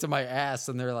 they get to my ass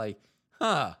and they're like,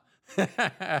 huh.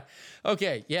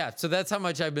 Okay, yeah, so that's how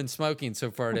much I've been smoking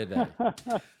so far today.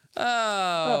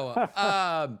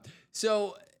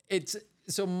 So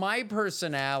my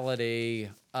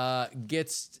personality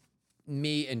gets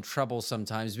me in trouble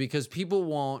sometimes because people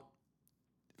won't,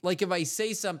 like if I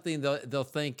say something, they'll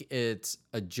think it's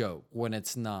a joke when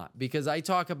it's not. Because I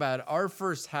talk about our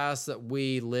first house that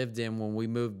we lived in when we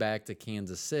moved back to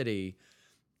Kansas City.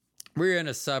 We were in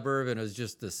a suburb and it was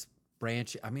just this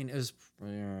branch. I mean, it was,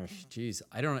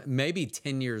 I don't know, maybe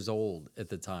 10 years old at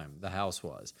the time, the house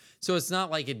was. So it's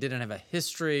not like it didn't have a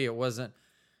history. It wasn't,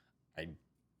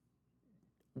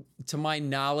 to my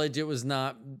knowledge, it was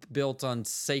not built on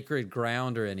sacred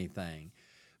ground or anything.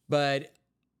 But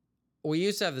we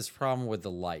used to have this problem with the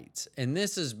lights, and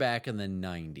this is back in the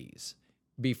 90s,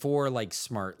 before like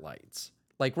smart lights.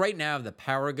 like right now, if the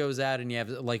power goes out and you have,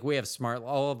 like we have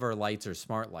all of our lights are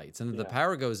smart lights. And if the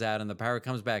power goes out and the power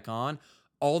comes back on,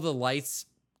 all the lights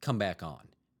come back on,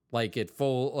 like at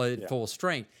full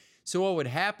strength. So what would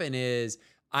happen is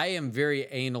I am very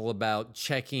anal about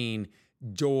checking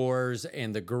doors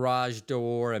and the garage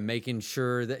door and making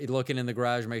sure that looking in the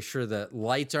garage, make sure the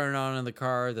lights aren't on in the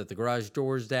car, that the garage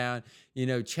door's down,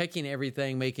 checking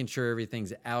everything, making sure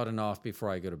everything's out and off before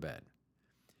I go to bed.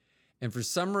 And for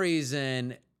some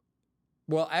reason,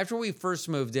 well, after we first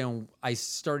moved in, I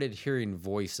started hearing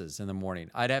voices in the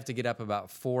morning. I'd have to get up about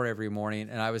 4 every morning,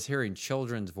 and I was hearing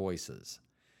children's voices.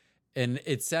 And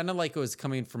it sounded like it was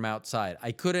coming from outside.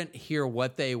 I couldn't hear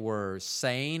what they were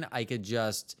saying. It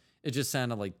just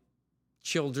sounded like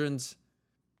children's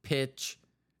pitch,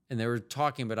 and they were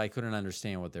talking, but I couldn't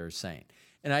understand what they were saying.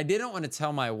 And I didn't want to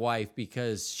tell my wife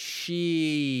because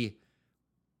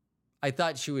I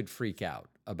thought she would freak out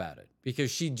about it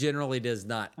because she generally does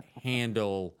not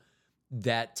handle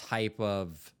that type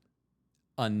of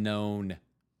unknown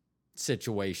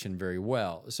situation very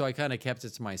well. So I kind of kept it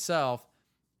to myself.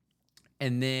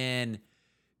 And then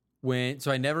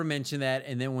so I never mentioned that.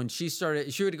 And then when she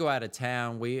would go out of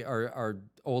town. Our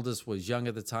oldest was young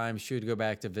at the time. She would go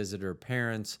back to visit her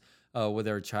parents with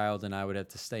our child, and I would have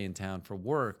to stay in town for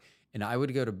work. And I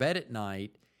would go to bed at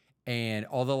night, and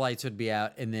all the lights would be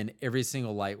out, and then every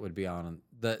single light would be on.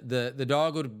 The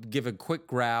dog would give a quick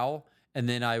growl, and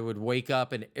then I would wake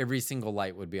up, and every single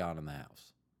light would be on in the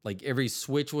house. Like every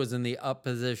switch was in the up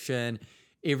position.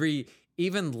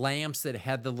 Even lamps that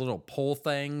had the little pull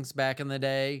things back in the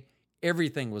day,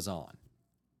 everything was on.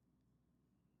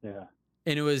 Yeah.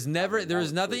 And it was never, there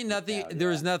was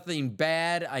nothing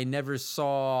bad. I never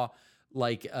saw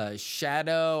like a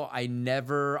shadow. I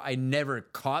never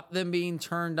caught them being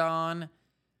turned on.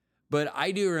 But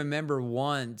I do remember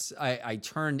once I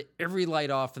turned every light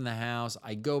off in the house.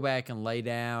 I go back and lay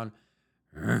down.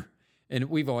 And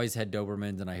we've always had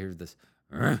Dobermans, and I hear this.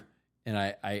 And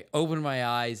I open my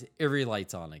eyes, every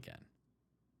light's on again.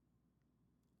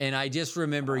 And I just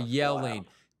remember yelling,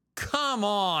 "Come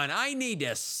on, I need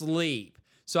to sleep."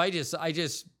 So I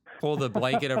just pulled the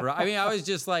blanket over. I mean, I was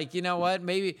just like, you know what?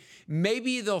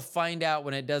 Maybe they'll find out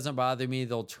when it doesn't bother me,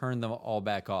 they'll turn them all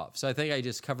back off. So I think I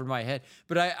just covered my head.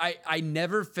 But I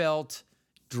never felt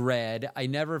dread. I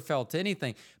never felt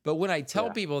anything. But when I tell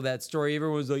people that story,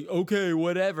 everyone's like, okay,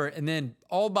 whatever. And then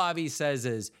all Bobby says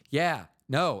is, yeah,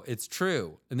 no, it's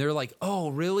true. And they're like, oh,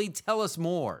 really? Tell us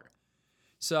more.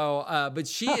 So, but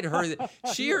she heard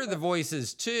the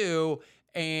voices too,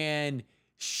 and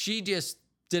she just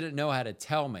didn't know how to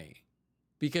tell me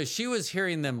because she was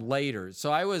hearing them later.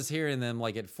 So I was hearing them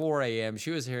like at 4 a.m.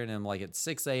 She was hearing them like at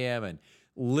 6 a.m. and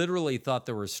literally thought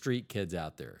there were street kids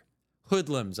out there.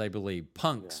 Hoodlums, I believe.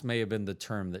 Punks may have been the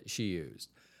term that she used.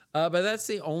 But that's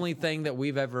the only thing that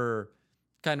we've ever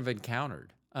kind of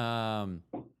encountered.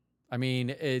 I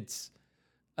mean, it's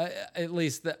at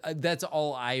least that's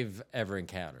all I've ever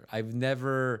encountered. I've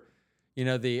never,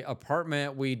 the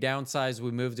apartment, we downsized,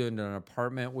 we moved into an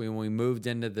apartment. When we moved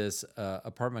into this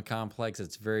apartment complex,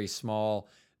 it's very small.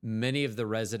 Many of the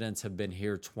residents have been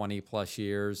here 20 plus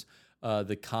years.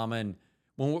 When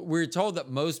we're told that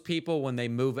most people, when they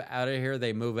move out of here,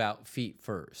 they move out feet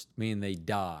first, meaning they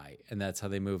die, and that's how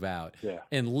they move out. Yeah.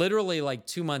 And literally like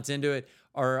 2 months into it,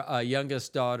 our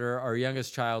youngest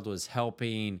child was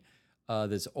helping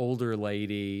this older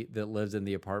lady that lives in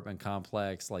the apartment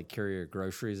complex, like carry her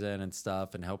groceries in and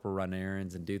stuff and help her run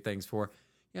errands and do things for her.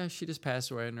 Yeah, she just passed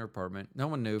away in her apartment. No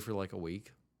one knew for like a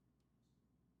week.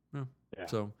 Yeah.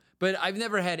 So, but I've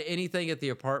never had anything at the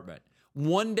apartment.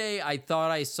 One day I thought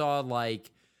I saw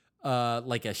like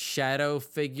a shadow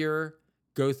figure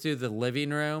go through the living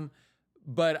room,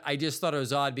 but I just thought it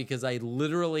was odd because I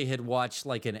literally had watched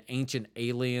like an Ancient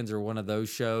Aliens or one of those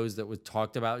shows that was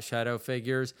talked about shadow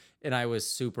figures, and I was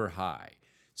super high.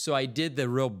 So I did the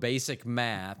real basic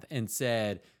math and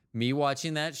said, me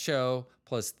watching that show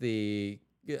plus the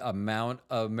amount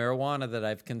of marijuana that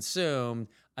I've consumed,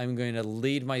 I'm going to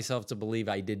lead myself to believe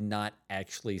I did not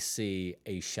actually see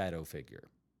a shadow figure.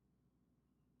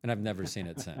 And I've never seen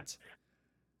it since.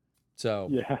 So,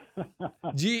 yeah.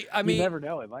 You never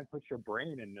know. It might put your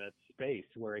brain in a space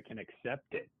where it can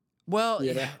accept it. Well,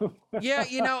 yeah,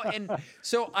 and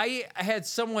so I had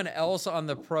someone else on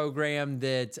the program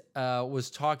that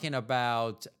was talking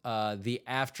about the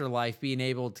afterlife, being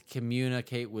able to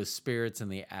communicate with spirits in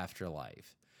the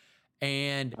afterlife.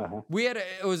 And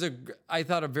I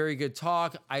thought a very good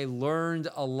talk. I learned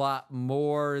a lot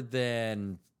more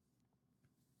than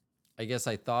I guess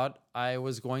I thought I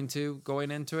was going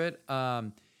into it.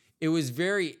 It was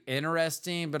very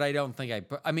interesting, but I don't think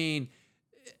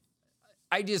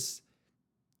I just,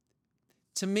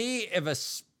 to me, if a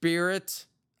spirit,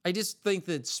 I just think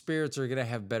that spirits are going to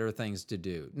have better things to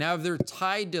do. Now, if they're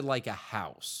tied to like a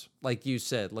house, like you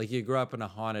said, like you grew up in a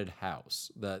haunted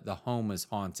house, the home is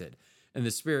haunted and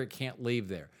the spirit can't leave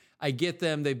there. I get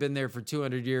them. They've been there for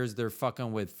 200 years. They're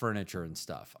fucking with furniture and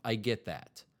stuff. I get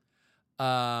that.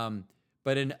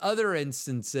 But in other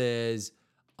instances,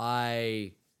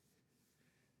 I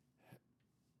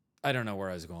don't know where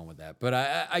I was going with that, but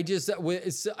I just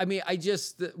with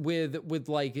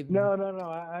like No.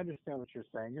 I understand what you're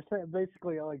saying. You're saying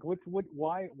basically like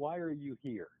why are you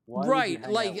here? Why would you right, hang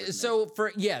out like with me? so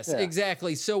for yes, Yeah.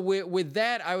 exactly. So with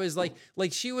that, I was like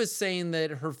she was saying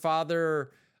that her father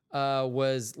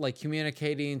was like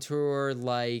communicating to her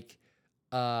like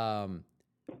saying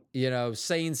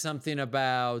something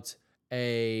about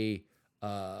a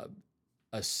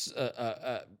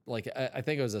like I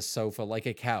think it was a sofa, like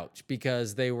a couch,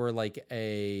 because they were like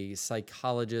a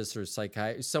psychologist or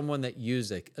someone that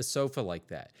used a sofa like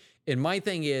that. And my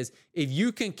thing is, if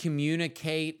you can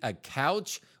communicate a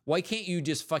couch, why can't you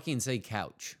just fucking say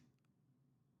couch?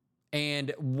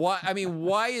 And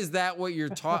why is that what you're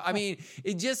talking? I mean,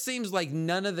 it just seems like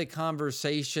none of the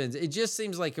conversations, it just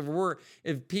seems like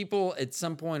if people at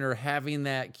some point are having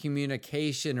that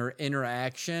communication or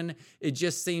interaction, it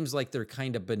just seems like they're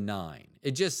kind of benign.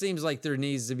 It just seems like there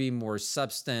needs to be more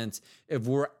substance if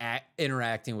we're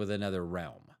interacting with another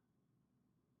realm.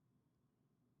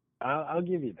 I'll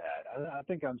give you that. I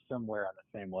think I'm somewhere on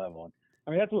the same level.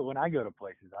 I mean, that's what, when I go to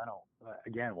places,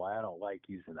 why I don't like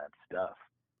using that stuff.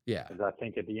 Yeah. Because I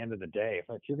think at the end of the day,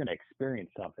 if you're going to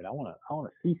experience something, I want to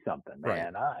see something,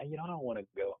 man. Right. I don't want to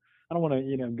go. I don't want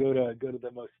to, go to the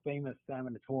most famous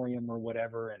sanatorium or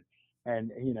whatever,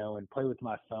 and play with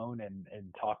my phone and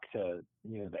talk to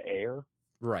the air.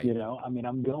 Right. I mean,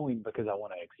 I'm going because I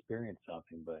want to experience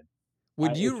something. But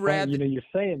would you rather? You're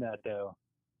saying that though.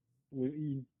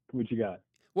 What you got?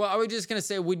 Well, I was just going to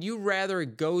say, would you rather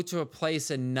go to a place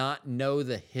and not know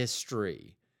the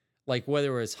history? Like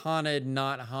whether it was haunted,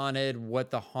 not haunted, what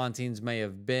the hauntings may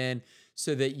have been,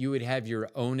 so that you would have your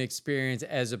own experience,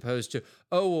 as opposed to,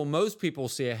 oh, well, most people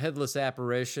see a headless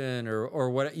apparition or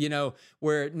what,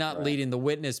 where not Right. leading the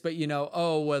witness, but,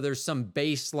 oh, well, there's some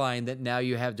baseline that now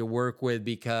you have to work with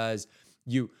because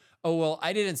oh, well,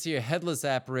 I didn't see a headless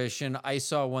apparition. I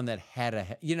saw one that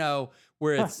had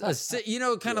where it's,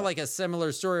 kind of like a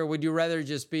similar story. Or would you rather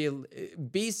just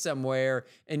be somewhere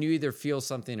and you either feel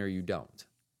something or you don't?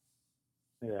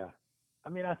 Yeah. I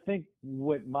mean, I think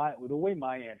the way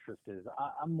my interest is,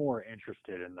 I'm more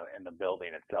interested in the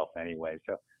building itself anyway.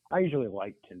 So I usually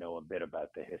like to know a bit about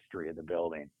the history of the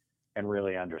building and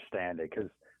really understand it.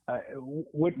 Because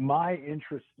what my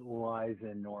interest lies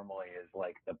in normally is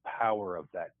like the power of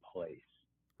that place.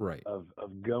 Right. Of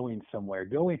going somewhere,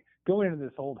 going into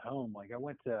this old home. Like I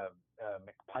went to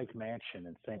McPike Mansion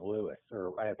in St. Louis,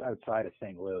 or outside of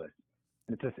St. Louis,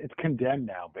 and it's condemned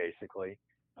now basically.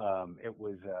 It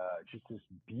was just this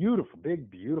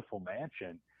beautiful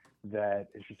mansion that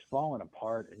is just falling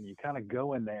apart, and you kind of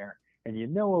go in there and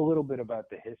a little bit about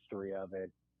the history of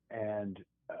it. And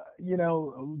I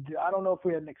don't know if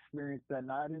we had an experience that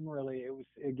night. I didn't really. It was,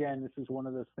 again, this is one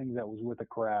of those things that was with a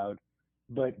crowd,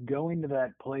 but going to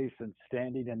that place and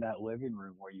standing in that living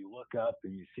room where you look up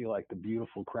and you see like the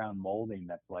beautiful crown molding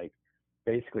that's like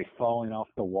basically falling off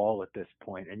the wall at this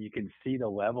point, and you can see the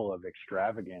level of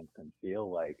extravagance and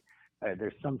feel like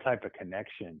there's some type of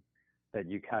connection that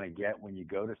you kind of get when you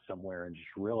go to somewhere and just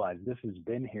realize this has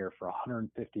been here for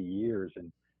 150 years,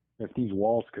 and if these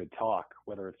walls could talk,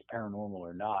 whether it's paranormal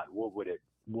or not,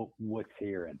 what's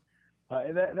here? And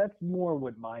that's more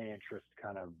what my interest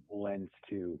kind of lends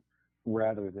to,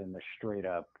 rather than the straight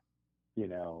up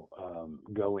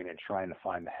going and trying to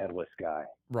find the headless guy.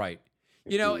 Right.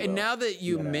 And now that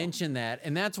you mention that,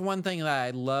 and that's one thing that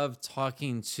I love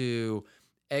talking to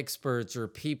experts or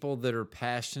people that are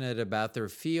passionate about their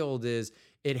field, is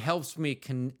it helps me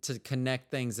to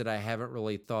connect things that I haven't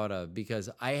really thought of,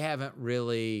 because I haven't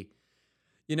really,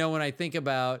 when I think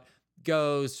about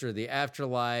ghosts or the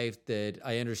afterlife, that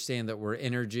I understand that we're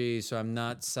energy. So I'm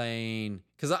not saying,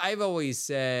 because I've always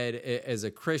said as a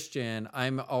Christian,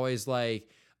 I'm always like,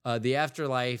 the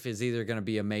afterlife is either going to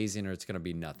be amazing or it's going to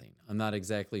be nothing. I'm not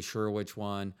exactly sure which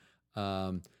one.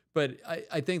 But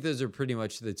I think those are pretty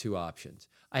much the two options.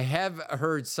 I have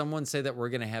heard someone say that we're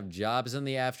going to have jobs in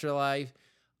the afterlife.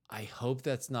 I hope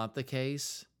that's not the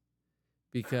case,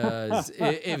 because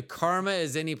if karma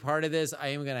is any part of this, I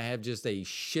am going to have just a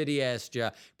shitty ass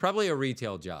job, probably a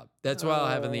retail job. That's what I'll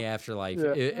have in the afterlife,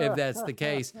 if that's the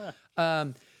case.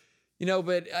 But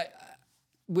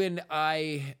when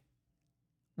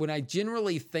when I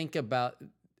generally think about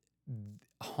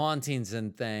hauntings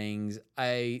and things,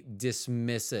 I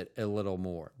dismiss it a little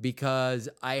more because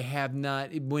I have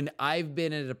not, when I've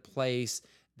been at a place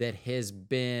that has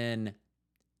been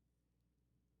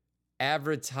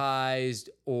advertised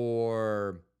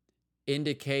or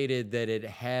indicated that it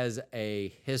has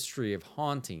a history of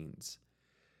hauntings,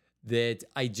 that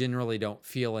I generally don't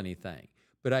feel anything.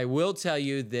 But I will tell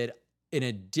you that in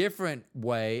a different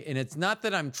way, and it's not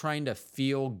that I'm trying to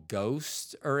feel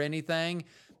ghosts or anything,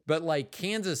 but like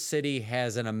Kansas City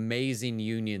has an amazing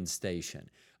Union Station.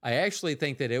 I actually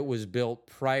think that it was built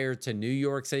prior to New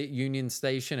York State Union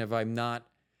Station. If I'm not,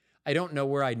 I don't know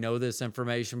where I know this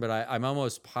information, but I'm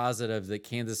almost positive that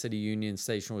Kansas City Union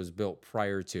Station was built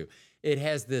prior to. It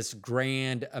has this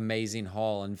grand, amazing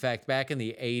hall. In fact, back in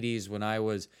the 80s when I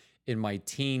was in my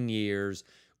teen years,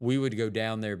 we would go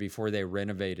down there before they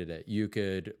renovated it. You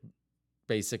could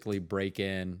basically break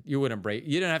in. You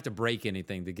didn't have to break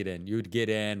anything to get in. You would get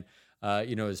in,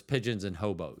 as pigeons and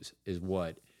hobos is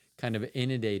what kind of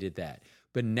inundated that.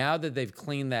 But now that they've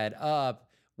cleaned that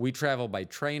up, we travel by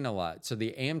train a lot. So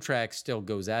the Amtrak still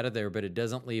goes out of there, but it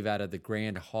doesn't leave out of the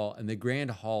Grand Hall. And the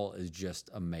Grand Hall is just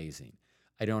amazing.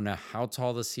 I don't know how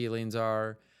tall the ceilings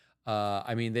are.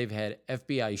 They've had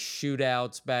FBI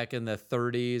shootouts back in the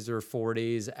 30s or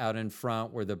 40s out in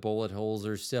front where the bullet holes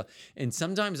are still. And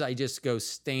sometimes I just go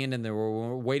stand in there where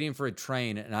we're waiting for a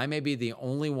train, and I may be the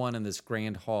only one in this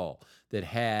Grand Hall that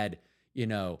had,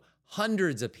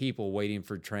 hundreds of people waiting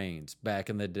for trains back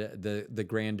in the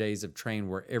grand days of train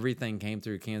where everything came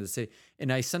through Kansas City.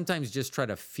 And I sometimes just try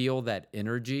to feel that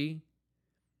energy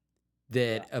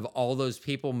of all those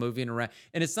people moving around.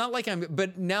 And it's not like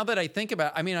but now that I think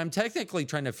about it, I'm technically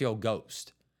trying to feel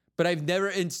ghost, but I've never,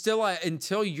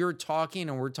 until you're talking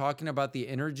and we're talking about the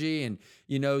energy and,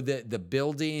 the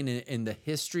building and the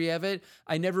history of it,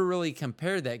 I never really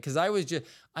compared that because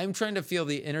I'm trying to feel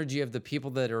the energy of the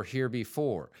people that are here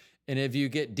before. And if you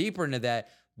get deeper into that,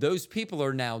 those people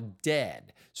are now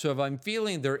dead. So if I'm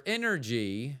feeling their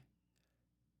energy,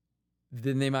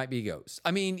 then they might be ghosts.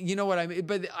 You know what I mean?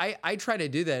 But I try to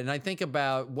do that. And I think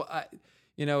about,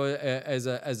 as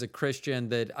a Christian,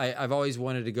 that I've always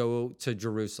wanted to go to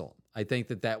Jerusalem. I think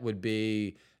that would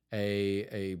be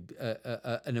an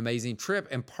amazing trip.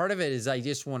 And part of it is I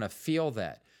just want to feel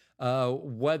that.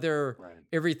 Whether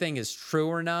everything is true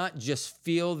or not, just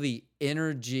feel the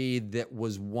energy that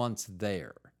was once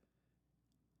there.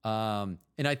 And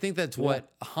I think that's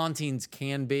what hauntings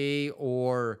can be,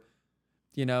 or,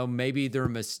 maybe they're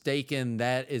mistaken.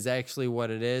 That is actually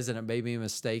what it is, and it may be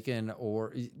mistaken,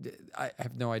 or I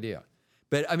have no idea.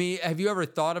 But have you ever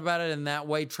thought about it in that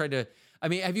way?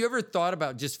 Have you ever thought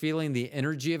about just feeling the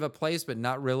energy of a place, but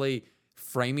not really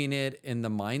framing it in the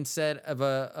mindset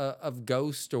of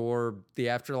ghost or the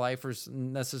afterlife or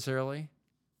necessarily?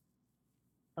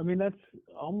 That's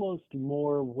almost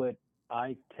more what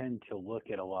I tend to look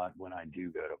at a lot when I do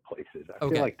go to places. I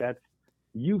feel like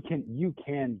you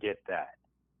can get that.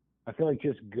 I feel like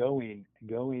just going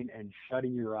and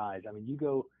shutting your eyes.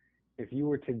 If you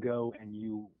were to go and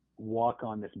you walk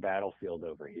on this battlefield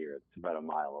over here, it's about a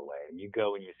mile away, and you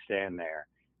go and you stand there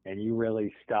and you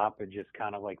really stop and just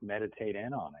kind of like meditate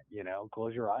in on it,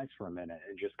 close your eyes for a minute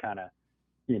and just kind of,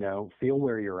 feel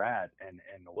where you're at and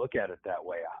look at it that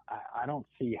way. I don't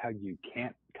see how you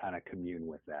can't kind of commune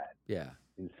with that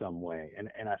in some way.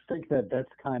 And I think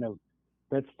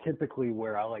that's typically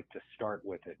where I like to start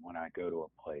with it when I go to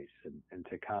a place and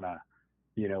to kind of,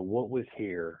 what was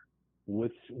here,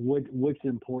 what's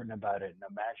important about it, and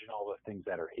imagine all the things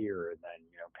that are here, and then,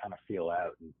 kind of feel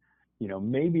out. And,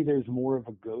 maybe there's more of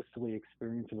a ghostly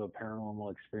experience, of a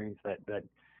paranormal experience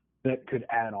that could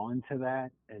add on to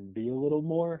that and be a little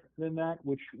more than that,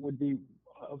 which would be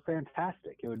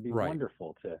fantastic. It would be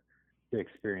wonderful to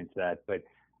experience that. But,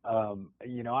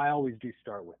 I always do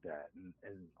start with that.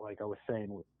 And like I was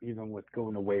saying, even with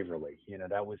going to Waverly,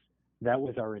 that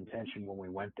was our intention when we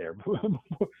went there.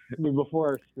 Before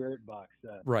our spirit box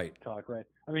talk, right?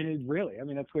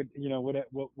 That's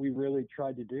what we really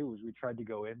tried to do was we tried to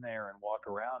go in there and walk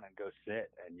around and go sit,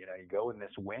 and you go in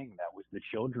this wing that was the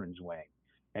children's wing,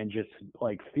 and just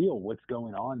like feel what's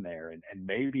going on there, and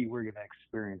maybe we're going to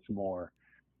experience more,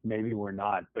 maybe we're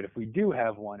not, but if we do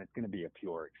have one, it's going to be a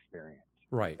pure experience,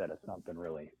 instead of something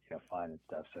really fun and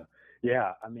stuff. So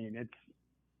it's.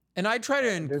 And I try to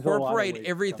incorporate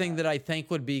everything that I think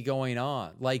would be going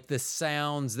on, like the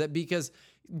sounds because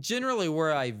generally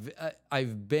where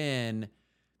I've been,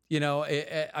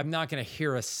 I'm not going to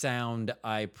hear a sound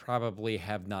I probably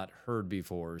have not heard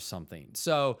before or something.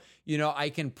 So, I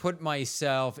can put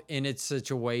myself in its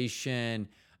situation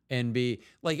and be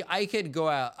like, I could go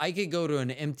out, I could go to an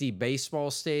empty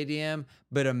baseball stadium,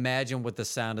 but imagine what the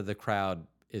sound of the crowd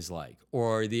is like,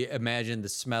 or imagine the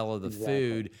smell of the Exactly.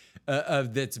 food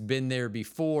of that's been there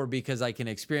before, because I can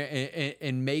experience,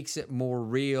 and makes it more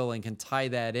real and can tie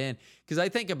that in. Because I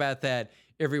think about that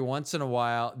every once in a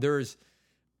while. There's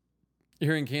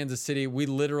Here in Kansas City, we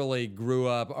literally grew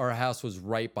up, our house was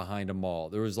right behind a mall.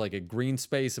 There was like a green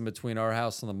space in between our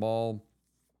house and the mall.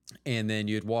 And then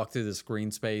you'd walk through this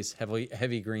green space,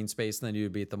 heavy green space, and then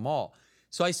you'd be at the mall.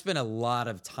 So I spent a lot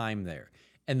of time there,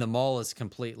 and the mall is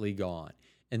completely gone.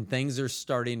 And things are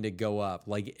starting to go up,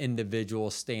 like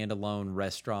individual standalone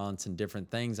restaurants and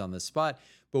different things on the spot.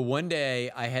 But one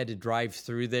day I had to drive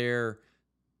through there,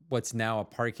 what's now a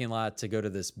parking lot, to go to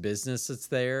this business that's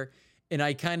there. And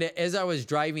I kind of, as I was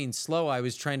driving slow, I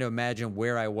was trying to imagine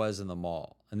where I was in the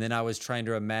mall. And then I was trying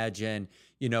to imagine,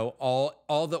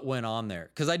 all that went on there.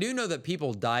 Because I do know that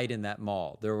people died in that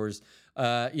mall. There was,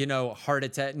 heart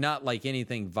attack, not like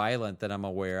anything violent that I'm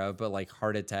aware of, but like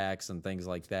heart attacks and things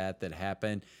like that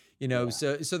happened. Yeah.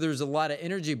 So there's a lot of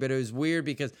energy, but it was weird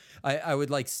because I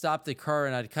would like stop the car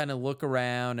and I'd kind of look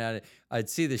around and I'd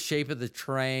see the shape of the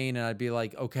train and I'd be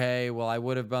like, okay, well, I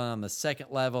would have been on the second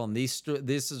level and this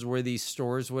is where these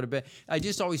stores would have been. I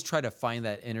just always try to find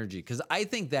that energy because I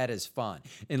think that is fun.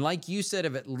 And like you said,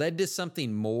 if it led to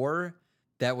something more,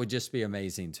 that would just be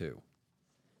amazing too.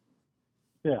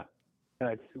 Yeah.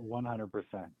 That's 100%.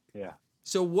 Yeah.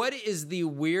 So what is the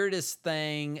weirdest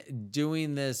thing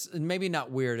doing this? Maybe not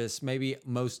weirdest, maybe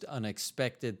most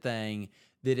unexpected thing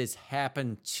that has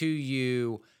happened to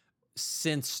you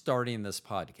since starting this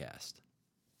podcast?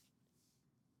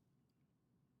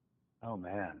 Oh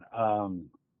man.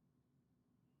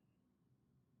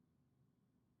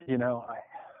 We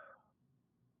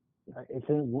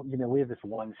have this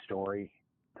one story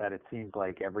that it seems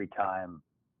like every time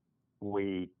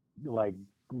we like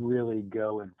really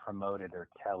go and promote it or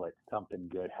tell it, something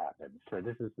good happens. So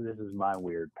this is my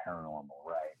weird paranormal,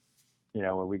 right?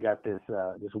 Where we got this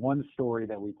one story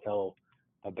that we tell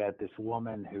about this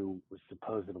woman who was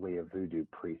supposedly a voodoo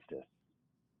priestess,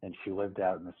 and she lived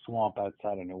out in the swamp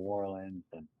outside of New Orleans,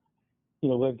 and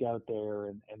lived out there,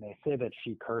 and they say that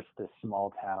she cursed this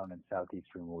small town in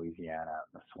southeastern Louisiana out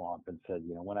in the swamp and said,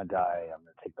 when I die, I'm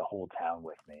going to take the whole town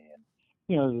with me. And,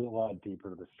 there's a lot deeper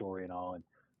to the story and all. And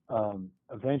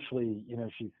eventually,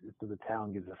 so the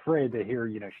town gets afraid. They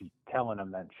hear, she's telling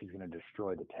them that she's going to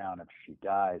destroy the town after she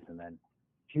dies. And then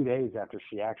a few days after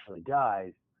she actually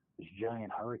dies, this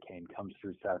giant hurricane comes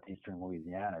through southeastern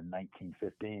Louisiana in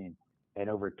 1915, and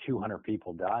over 200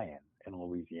 people die in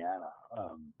Louisiana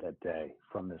that day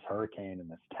from this hurricane.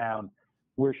 And this town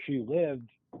where she lived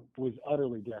was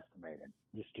utterly decimated,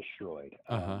 just destroyed.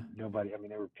 Nobody,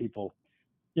 there were people,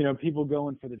 people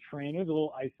going for the train. It was a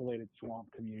little isolated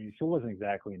swamp community, so it wasn't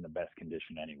exactly in the best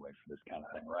condition anyway for this kind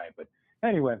of thing, right? But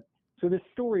anyway, so this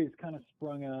story has kind of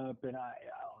sprung up, and I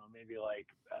don't know, maybe like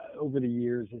over the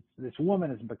years, this woman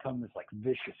has become this like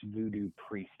vicious voodoo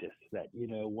priestess that,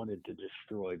 wanted to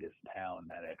destroy this town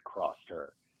that had crossed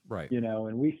her. Right.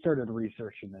 And we started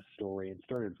researching this story and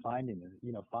started finding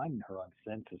her on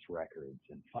census records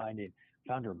and found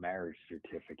her marriage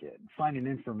certificate and finding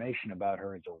information about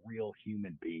her as a real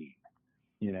human being,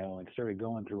 and started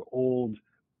going through old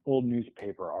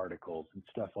newspaper articles and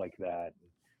stuff like that.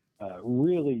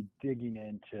 Really digging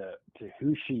into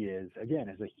who she is, again,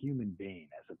 as a human being,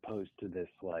 as opposed to this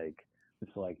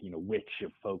witch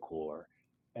of folklore.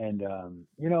 And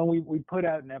we put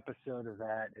out an episode of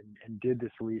that and did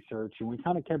this research, and we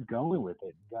kind of kept going with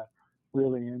it and got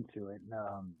really into it.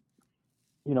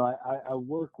 And I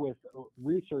work with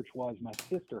research wise. My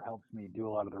sister helps me do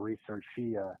a lot of the research.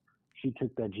 She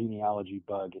took that genealogy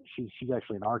bug, and she's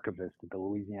actually an archivist at the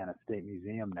Louisiana State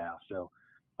Museum now. So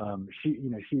she's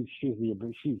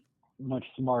much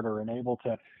smarter and able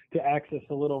to access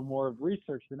a little more of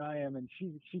research than I am, and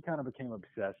she kind of became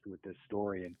obsessed with this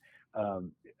story and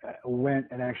went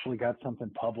and actually got something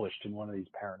published in one of these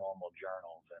paranormal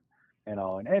journals and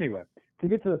all. And anyway, to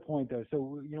get to the point though,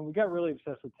 so we got really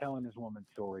obsessed with telling this woman's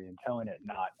story and telling it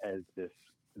not as this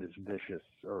vicious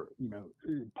or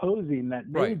posing that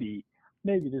maybe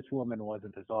this woman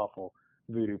wasn't this awful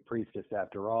voodoo priestess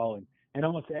after all. And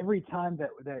almost every time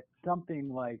that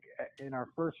something, like in our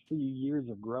first few years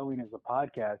of growing as a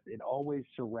podcast, it always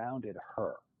surrounded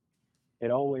her. It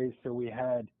always, so we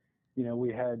had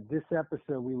this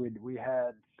episode, we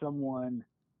had someone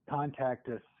contact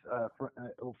us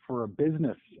for a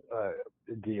business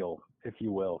deal, if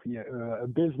you will, a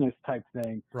business type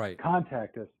thing, right?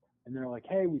 Contact us, and they're like,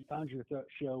 hey, we found your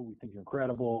show, we think you're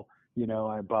incredible, I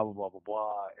blah blah blah blah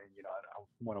blah, and I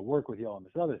want to work with you on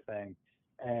this other thing.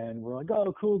 And we're like,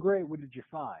 oh, cool, great. What did you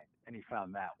find? And he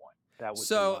found that one. That was the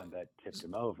So, one that tipped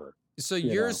him over. so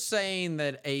You you're know, saying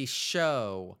that a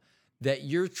show that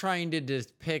you're trying to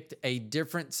depict a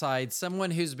different side,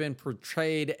 someone who's been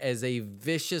portrayed as a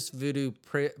vicious voodoo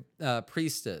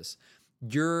priestess,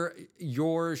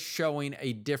 you're showing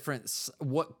a different,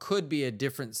 what could be a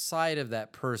different side of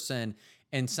that person,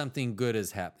 and something good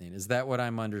is happening. Is that what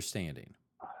I'm understanding?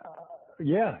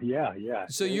 yeah.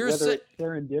 So you're Whether it's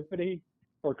serendipity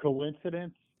or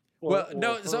coincidence, well, or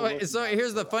no. her So looking out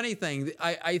here's the for us, funny thing.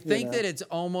 I you think know? that it's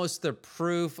almost the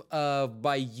proof of,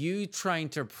 by you trying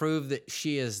to prove that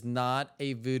she is not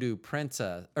a voodoo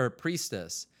princess or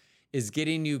priestess, is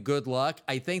getting you good luck.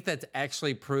 I think that's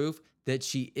actually proof that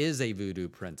she is a voodoo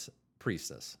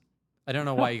priestess. I don't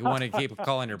know why you want to keep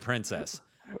calling her princess.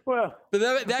 Well, But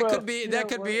that well, could be you that know,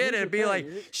 could well, be it. here's the It'd be like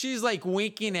thing. she's like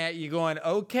winking at you, going,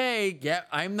 "Okay, yeah,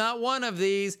 I'm not one of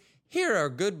these. Here are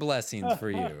good blessings for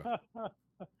you."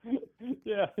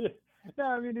 Yeah. No,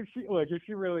 I mean, if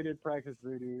she really did practice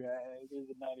voodoo, there's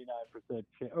a 99%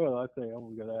 chance. Well, I'd say,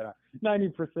 I'm gonna go that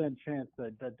 90% chance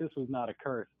that this was not a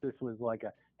curse. This was like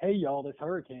a, hey, y'all, this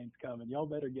hurricane's coming. Y'all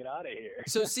better get out of here.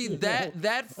 So see, You that know?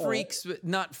 that freaks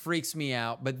not freaks me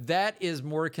out, but that is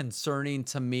more concerning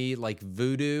to me, like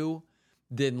voodoo,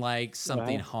 than like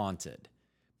something Uh-huh. haunted,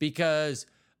 because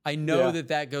I know Yeah.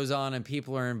 that goes on and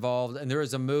people are involved. And there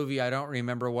was a movie, I don't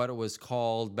remember what it was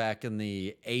called, back in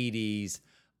the '80s,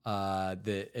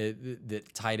 that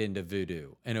tied into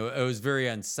voodoo, and it was very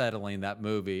unsettling. That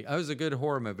movie, it was a good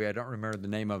horror movie. I don't remember the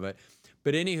name of it,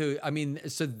 but anywho, I mean,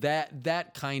 so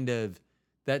that kind of,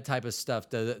 that type of stuff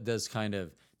does kind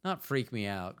of not freak me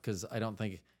out, because I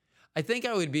think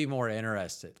I would be more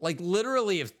interested. Like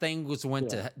literally, if things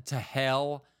went Yeah. to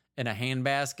hell in a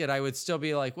handbasket, I would still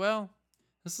be like, well,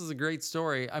 this is a great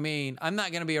story. I mean, I'm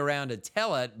not going to be around to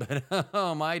tell it, but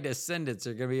oh, my descendants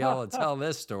are going to be able to tell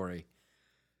this story.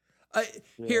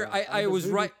 Here, Yeah. I The was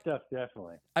voodoo right. stuff,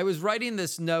 definitely. I was writing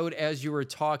this note as you were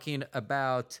talking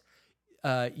about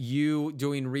you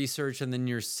doing research and then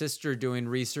your sister doing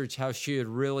research, how she had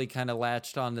really kind of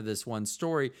latched onto this one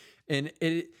story. And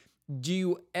do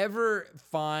you ever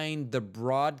find the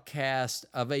broadcast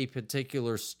of a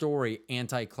particular story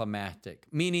anticlimactic?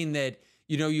 Meaning that,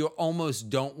 you almost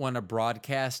don't want to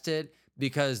broadcast it,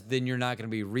 because then you're not going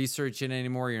to be researching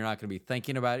anymore. You're not going to be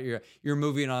thinking about it. You're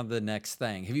moving on to the next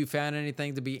thing. Have you found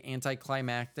anything to be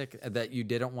anticlimactic that you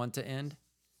didn't want to end?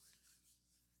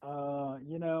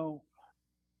 You know,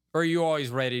 Or are you always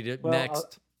ready to well,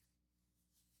 next?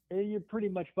 you're pretty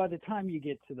much, by the time you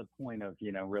get to the point of,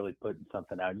 really putting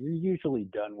something out, you're usually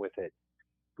done with it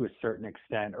to a certain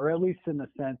extent, or at least in the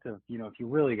sense of, if you're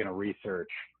really going to research,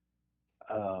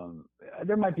 um,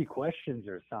 there might be questions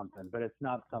or something, but it's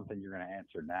not something you're going to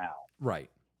answer now, Right.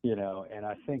 and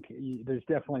I think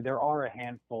there are a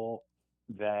handful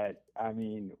that, I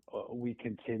mean, we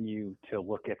continue to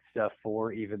look at stuff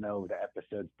for, even though the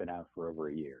episode's been out for over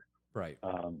a year. Right.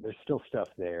 There's still stuff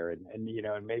there, and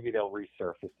and maybe they'll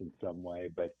resurface in some way,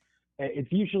 but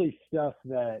it's usually stuff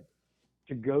that,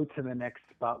 to go to the next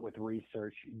spot with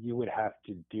research, you would have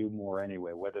to do more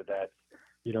anyway, whether that's,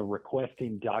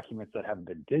 requesting documents that haven't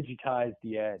been digitized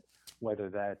yet, whether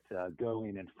that's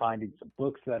going and finding some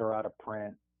books that are out of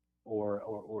print,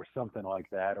 or something like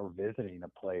that, or visiting a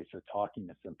place or talking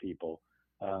to some people.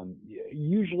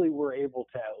 Usually we're able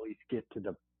to at least get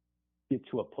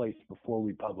to a place before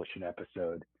we publish an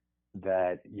episode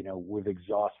that, we've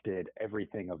exhausted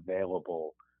everything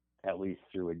available, at least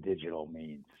through a digital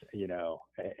means,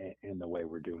 in the way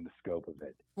we're doing the scope of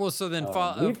it. Well, so then We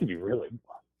have to be really,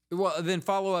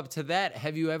 follow up to that.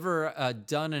 Have you ever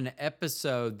done an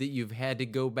episode that you've had to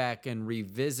go back and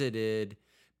revisited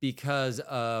because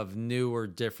of new or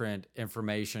different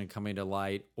information coming to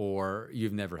light, or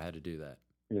you've never had to do that?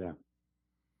 yeah.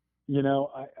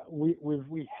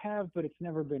 We have, but it's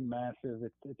never been massive.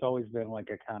 It's always been like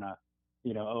a kind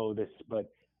of, this.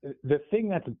 But the thing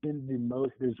that's been the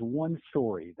most, there's one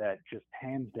story that just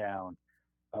hands down.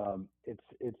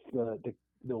 It's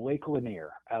the Lake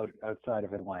Lanier outside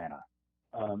of Atlanta.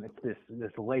 It's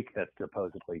this lake that's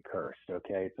supposedly cursed.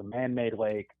 Okay, it's a man-made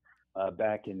lake.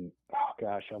 Back in, oh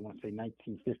gosh, I want to say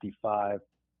 1955,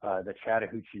 the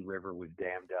Chattahoochee River was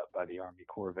dammed up by the Army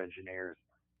Corps of Engineers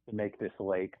to make this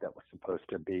lake that was supposed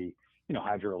to be,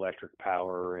 hydroelectric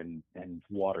power and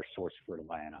water source for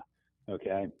Atlanta.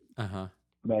 Okay. Uh-huh.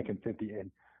 Back in 50.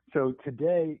 And so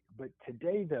today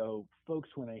though, folks,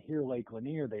 when they hear Lake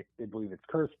Lanier, they believe it's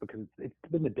cursed because it's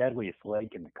been the deadliest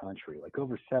lake in the country. Like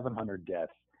over 700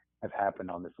 deaths have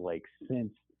happened on this lake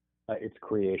since its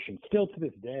creation. Still to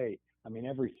this day, I mean,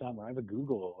 every summer I have a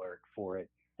Google alert for it.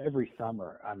 every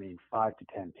summer, I mean, 5 to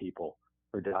 10 people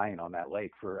are dying on that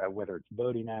lake for whether it's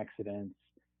boating accidents,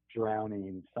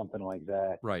 drowning, something like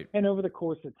that. Right. And over the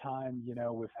course of time,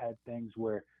 we've had things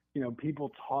where,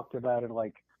 people talked about it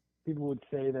like people would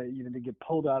say that, they get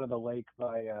pulled out of the lake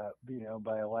by,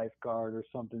 by a lifeguard or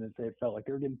something and say it felt like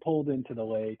they were getting pulled into the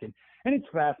lake. And it's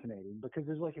fascinating because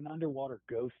there's like an underwater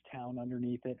ghost town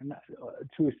underneath it, and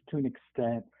to an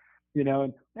extent,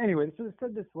 and anyway, so it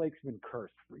said this lake's been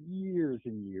cursed for years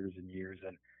and years and years.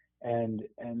 And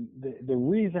the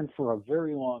reason for a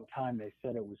very long time they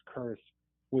said it was cursed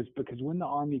was because when the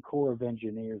Army Corps of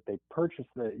Engineers, the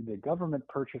government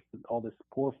purchased all this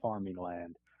poor farming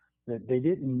land, that they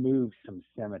didn't move some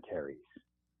cemeteries,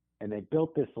 and they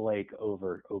built this lake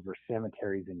over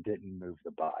cemeteries and didn't move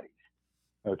the bodies.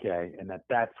 Okay. And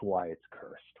that's why it's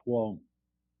cursed. Well,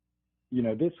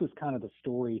 this was kind of the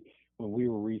story when we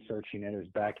were researching it. It was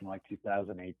back in like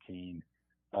 2018.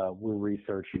 We're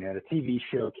researching it. A TV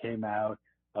show came out,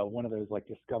 one of those like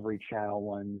Discovery Channel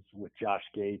ones with Josh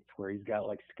Gates, where he's got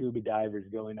like scuba divers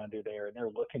going under there, and they're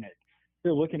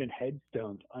looking at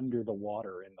headstones under the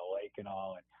water in the lake and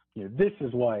all. And this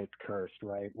is why it's cursed,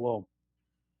 right? Well,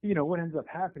 what ends up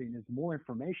happening is more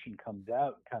information comes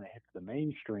out and kind of hits the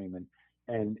mainstream,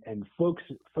 and folks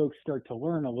start to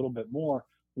learn a little bit more.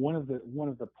 One of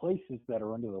the places that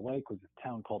are under the lake was a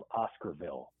town called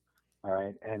Oscarville. All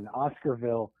right. And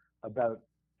Oscarville,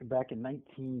 back in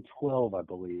 1912, I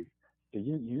believe, so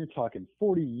you're talking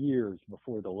 40 years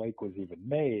before the lake was even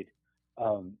made.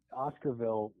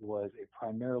 Oscarville was a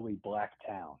primarily black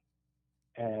town.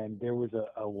 And there was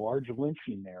a large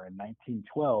lynching there in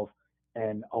 1912.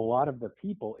 And a lot of the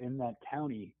people in that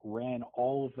county ran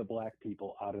all of the black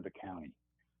people out of the county.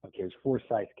 Okay. It was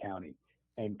Forsyth County,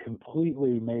 and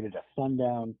completely made it a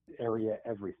sundown area,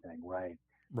 everything. Right.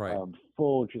 Right.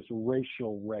 Full just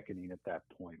racial reckoning at that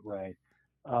point, right?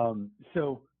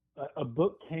 So a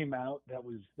book came out that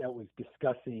was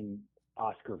discussing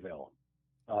Oscarville.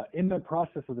 In the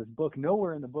process of this book,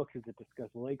 nowhere in the book does it discuss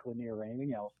Lake Lanier or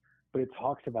anything else, but it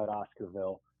talks about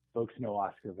Oscarville. Folks know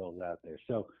Oscarville's out there.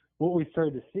 So what we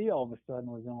started to see all of a sudden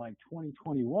was in like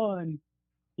 2021,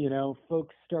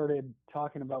 folks started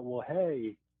talking about, well,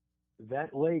 hey,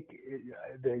 that lake,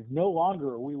 there's no longer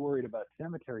are we worried about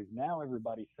cemeteries. Now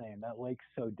everybody's saying that lake's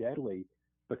so deadly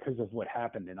because of what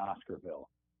happened in Oscarville.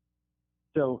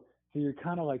 So you're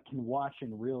kind of like can watch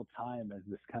in real time as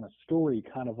this kind of story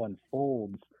kind of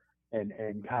unfolds and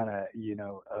kind of,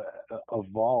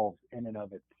 evolves in and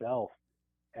of itself.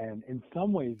 And in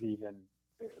some ways, even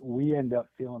we end up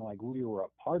feeling like we were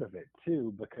a part of it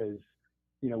too, because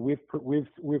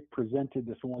we've presented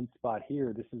this one spot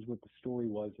here. This is what the story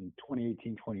was in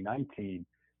 2018, 2019.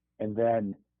 And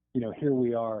then, here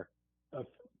we are, a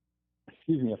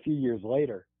few years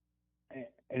later,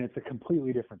 and it's a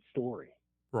completely different story.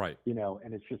 Right.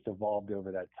 And it's just evolved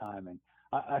over that time. And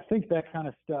I think that kind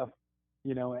of stuff,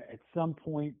 at some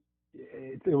point,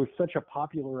 it was such a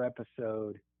popular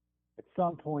episode. At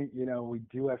some point, we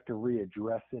do have to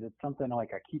readdress it. It's something like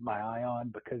I keep my eye on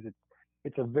because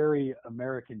it's a very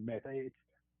American myth.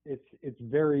 It's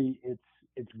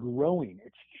growing.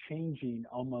 It's changing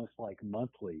almost like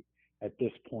monthly at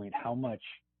this point, how much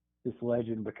this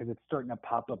legend, because it's starting to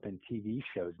pop up in TV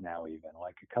shows now, even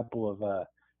like a couple of,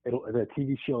 the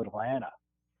TV show Atlanta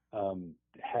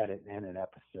had it in an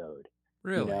episode.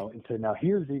 Really? And so now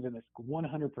here's even this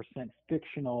 100%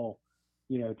 fictional,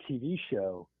 TV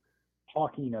show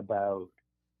talking about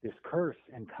this curse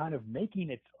and kind of making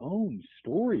its own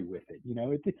story with it,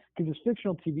 because this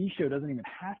fictional TV show doesn't even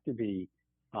have to be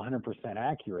 100%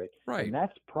 accurate. Right. And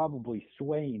that's probably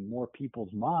swaying more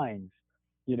people's minds,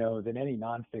 than any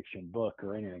nonfiction book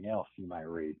or anything else you might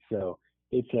read. So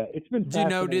it's been. Do you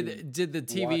know, did the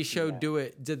TV show do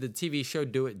it? Did the TV show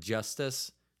do it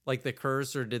justice, like the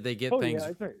curse, or did they get things?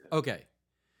 Yeah, okay.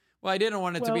 Well, I didn't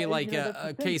want it to be like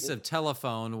a case thing. of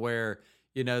telephone where,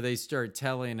 they start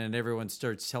telling and everyone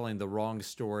starts telling the wrong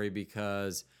story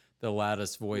because the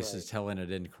loudest voice is telling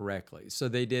it incorrectly. So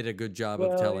they did a good job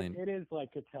of telling. It is like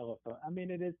a telephone. I mean,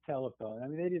 it is telephone. I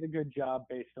mean, they did a good job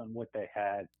based on what they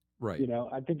had. Right.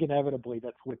 I think inevitably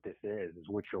that's what this is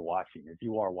what you're watching, is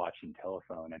you are watching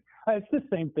telephone. And it's the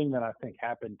same thing that I think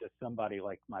happened to somebody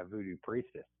like my voodoo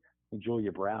priestess,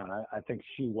 Julia Brown. I think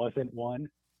she wasn't one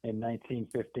in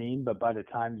 1915, but by the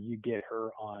time you get her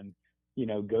on,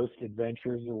 Ghost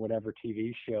Adventures or whatever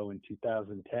TV show in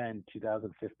 2010,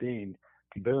 2015,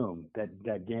 boom,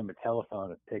 that game of telephone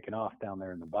has taken off down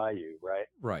there in the bayou, right?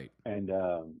 Right. And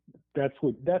that's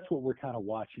what we're kind of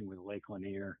watching with Lake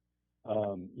Lanier.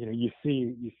 You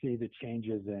see the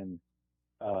changes in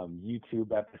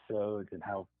YouTube episodes and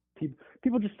how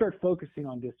people just start focusing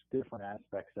on different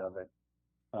aspects of it,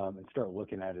 and start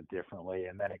looking at it differently,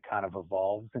 and then it kind of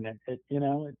evolves, and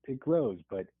it grows.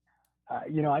 But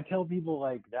I tell people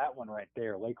like that one right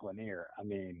there, Lake Lanier. I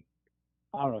mean,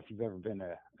 I don't know if you've ever been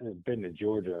to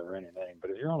Georgia or anything,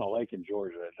 but if you're on a lake in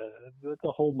Georgia, that's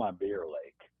a hold my beer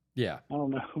lake. Yeah. I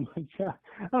don't know I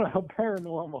don't know how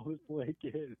paranormal this lake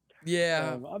is.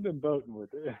 Yeah. I've been boating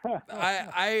with it.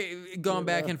 I gone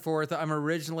back and forth. I'm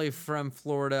originally from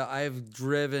Florida. I've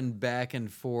driven back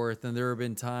and forth, and there have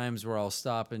been times where I'll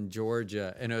stop in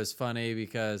Georgia. And it was funny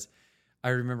because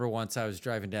I remember once I was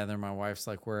driving down there. My wife's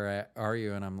like, "Where are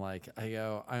you?" And I'm like,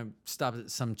 I'm stopped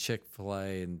at some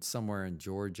Chick-fil-A and somewhere in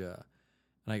Georgia.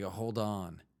 And I go, "Hold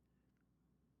on."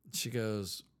 She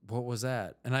goes, "What was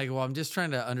that?" And I go, "Well, I'm just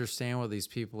trying to understand what these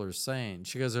people are saying."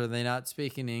 She goes, "Are they not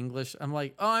speaking English?" I'm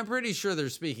like, "Oh, I'm pretty sure they're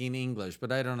speaking English,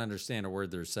 but I don't understand a word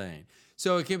they're saying."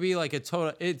 So it can be like a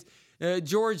total. It's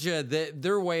Georgia.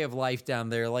 Their way of life down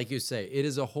there, like you say, it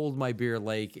is a hold my beer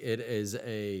lake.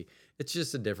 It's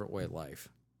just a different way of life,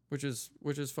 which is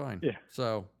fine. Yeah.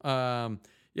 So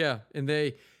yeah, and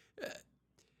they.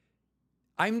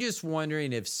 I'm just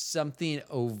wondering if something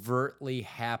overtly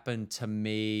happened to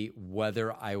me,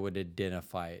 whether I would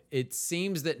identify it. It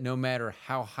seems that no matter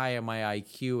how high my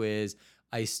IQ is,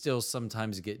 I still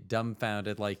sometimes get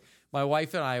dumbfounded. Like my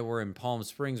wife and I were in Palm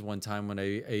Springs one time when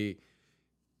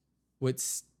what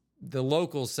the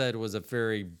locals said was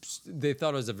they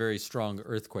thought it was a very strong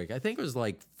earthquake. I think it was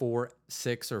like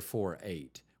 4.6 or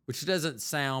 4.8, which doesn't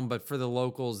sound, but for the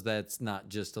locals, that's not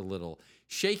just a little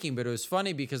shaking. But it was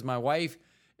funny because my wife's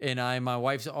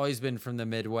always been from the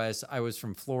Midwest. I was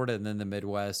from Florida and then the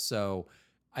Midwest, so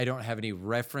I don't have any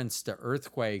reference to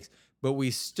earthquakes. But we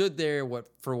stood there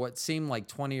for what seemed like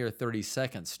 20 or 30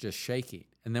 seconds just shaking.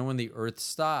 And then when the earth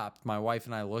stopped, my wife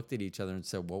and I looked at each other and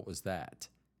said, "What was that?"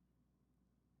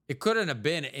 It couldn't have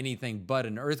been anything but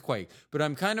an earthquake. But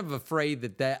I'm kind of afraid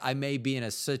that I may be in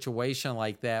a situation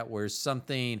like that where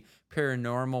something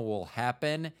paranormal will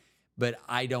happen, but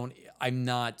I'm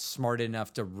not smart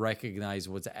enough to recognize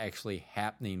what's actually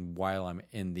happening while I'm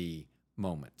in the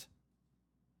moment.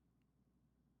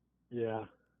 Yeah,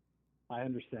 I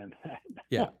understand that.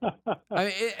 Yeah. I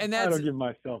mean, and I that's, don't give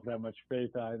myself that much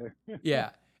faith either.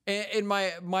 yeah. And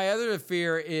my other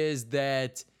fear is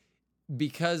that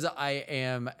because I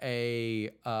am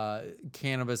a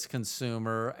cannabis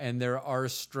consumer and there are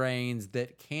strains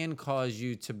that can cause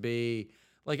you to be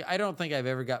like, I don't think I've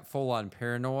ever got full on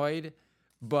paranoid,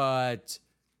 but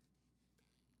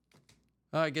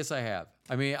I guess I have.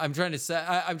 I mean, I'm trying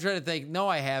to think, no,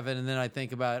 I haven't. And then I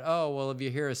think about, oh, well, if you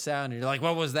hear a sound and you're like,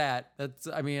 what was that?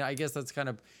 I guess that's kind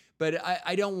of, but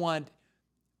I don't want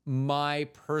my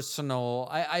personal,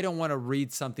 I don't want to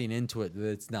read something into it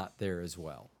that's not there as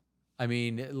well. I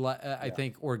mean, I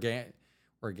think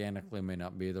organically may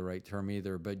not be the right term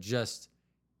either, but just,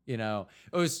 I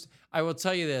will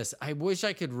tell you this. I wish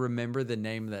I could remember the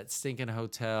name of that stinking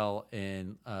hotel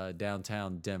in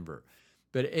downtown Denver.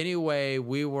 But anyway,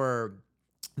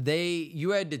 they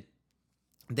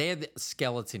had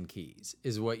skeleton keys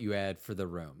is what you had for the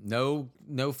room. No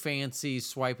fancy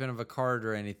swiping of a card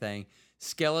or anything.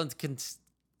 Skeleton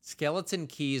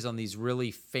keys on these really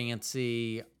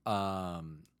fancy,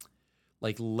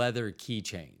 like leather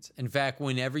keychains. In fact,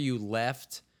 whenever you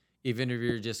left, even if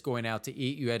you're just going out to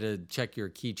eat, you had to check your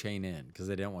keychain in because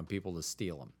they didn't want people to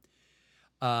steal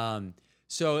them.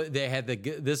 So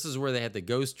this is where they had the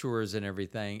ghost tours and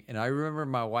everything. And I remember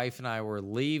my wife and I were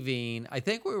leaving. I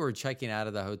think we were checking out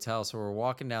of the hotel. So we're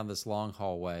walking down this long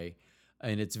hallway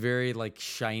and it's very like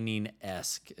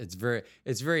Shining-esque. It's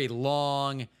very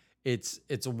long.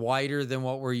 It's wider than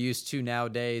what we're used to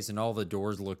nowadays, and all the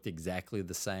doors looked exactly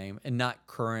the same, and not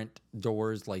current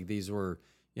doors. Like these were,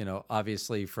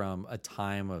 obviously from a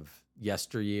time of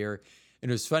yesteryear.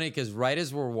 And it was funny because right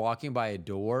as we're walking by a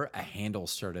door, a handle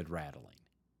started rattling.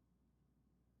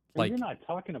 Like, you're not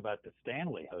talking about the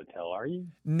Stanley Hotel, are you?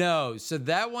 No. So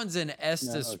that one's in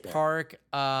Estes Park.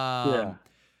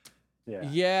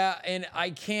 Yeah, and I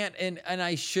can't, and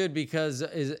I should, because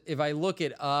if I look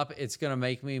it up, it's going to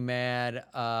make me mad.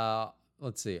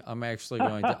 Let's see. I'm actually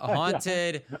going to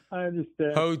haunted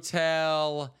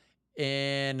hotel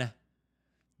in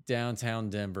downtown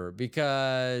Denver,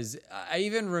 because I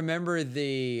even remember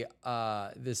the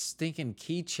stinking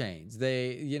keychains.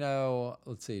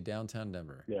 Let's see, downtown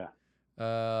Denver. Yeah.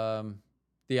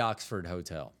 The Oxford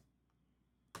Hotel.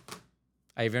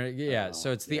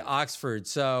 So it's the Oxford.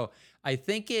 So I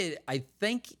think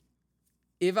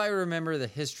if I remember the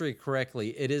history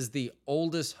correctly, it is the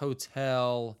oldest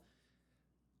hotel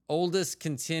oldest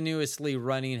continuously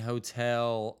running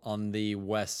hotel on the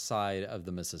west side of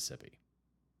the Mississippi.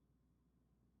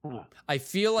 Huh. I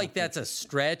feel like that's a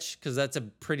stretch because that's a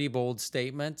pretty bold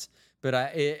statement, but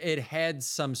it had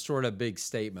some sort of big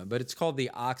statement. But it's called the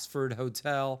Oxford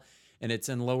Hotel, and it's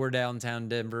in lower downtown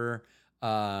Denver.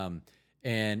 And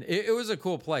it was a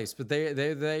cool place, but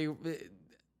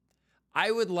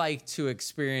I would like to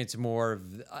experience more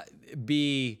of,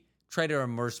 try to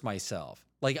immerse myself.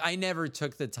 Like I never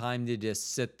took the time to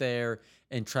just sit there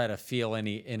and try to feel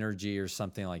any energy or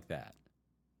something like that.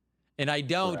 And I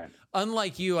don't, Right.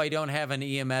 unlike you, I don't have an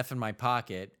EMF in my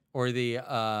pocket or the,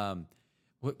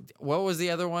 what was the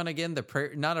other one again? The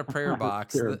prayer, not a prayer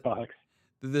box. Spirit box.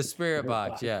 The spirit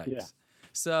box, yeah. Yeah.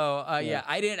 So, yeah,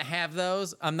 I didn't have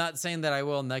those. I'm not saying that I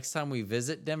will next time we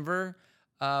visit Denver,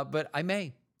 but I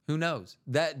may. Who knows?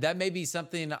 That may be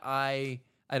something I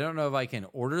don't know if I can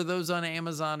order those on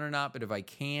Amazon or not, but if I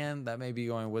can, that may be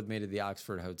going with me to the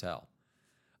Oxford Hotel.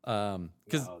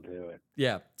 Because I'll do it.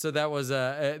 yeah, so that was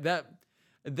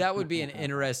that would be an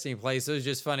interesting place. It was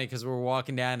just funny because we're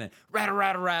walking down and rattle,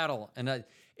 rattle, rattle, and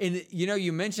you know,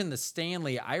 you mentioned the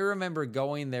Stanley. I remember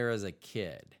going there as a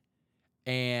kid,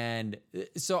 and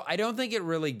so I don't think it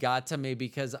really got to me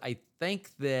because I'm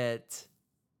thinking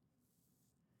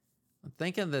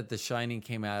that The Shining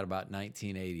came out about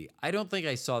 1980. I don't think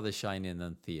I saw The Shining in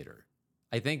the theater.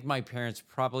 I think my parents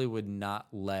probably would not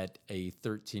let a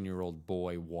 13-year-old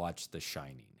boy watch The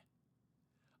Shining.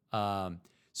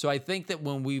 So I think that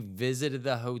when we visited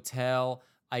the hotel,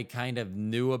 I kind of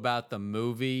knew about the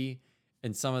movie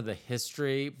and some of the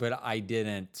history, but I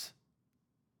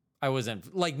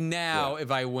wasn't like now. Yeah.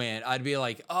 If I went, I'd be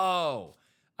like, oh,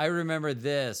 I remember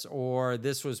this, or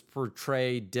this was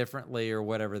portrayed differently, or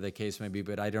whatever the case may be.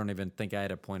 But I don't even think I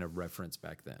had a point of reference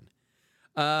back then.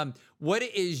 What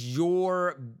is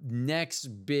your next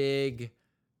big,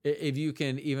 if you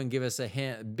can even give us a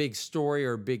hint, big story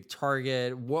or big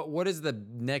target? What is the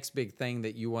next big thing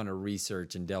that you want to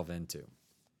research and delve into?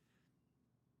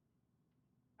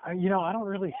 I don't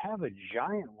really have a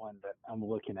giant one that I'm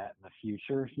looking at in the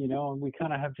future, and we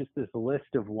kind of have just this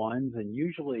list of ones, and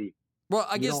usually, well,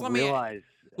 I guess let me how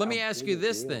ask big you a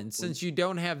this deal then, it since is. you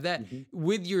don't have that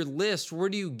with your list, where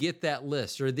do you get that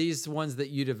list? Are these ones that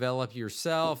you develop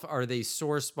yourself? Are they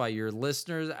sourced by your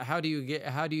listeners? How do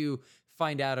you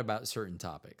find out about certain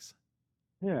topics?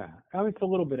 Yeah, I mean, it's a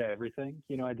little bit of everything.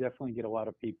 I definitely get a lot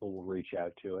of people will reach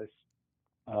out to us.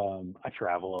 I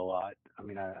travel a lot. I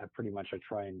mean, I pretty much I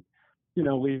try and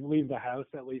leave the house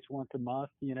at least once a month.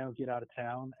 Get out of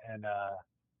town and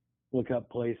look up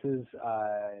places.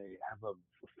 I have a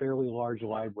fairly large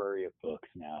library of books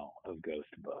now, of ghost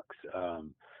books. So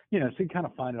you kind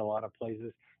of find it a lot of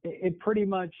places. It pretty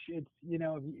much, if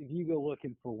you go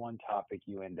looking for one topic,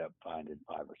 you end up finding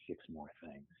 5 or 6 more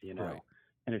things, Right.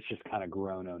 and it's just kind of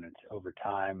grown on it over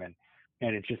time. And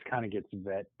it just kind of gets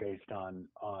vet based on,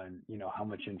 how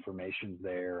much information's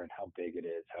there and how big it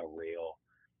is, how real.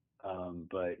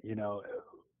 But,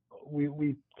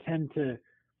 we tend to,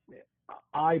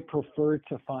 I prefer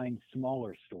to find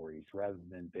smaller stories rather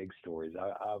than big stories.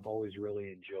 I've always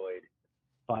really enjoyed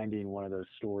finding one of those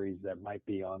stories that might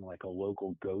be on like a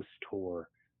local ghost tour,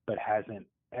 but hasn't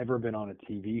ever been on a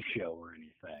TV show or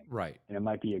anything. Right. And it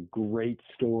might be a great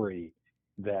story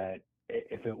that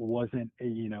if it wasn't,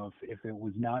 if it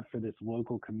was not for this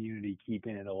local community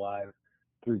keeping it alive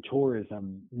through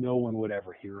tourism, no one would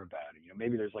ever hear about it.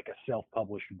 Maybe there's like a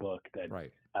self-published book that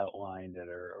outlined it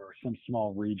or some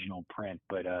small regional print,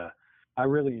 but I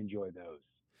really enjoy those.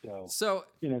 So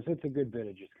it's a good bit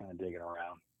of just kind of digging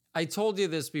around. I told you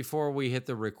this before we hit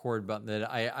the record button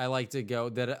that I like to go,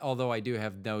 that although I do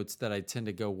have notes, that I tend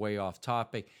to go way off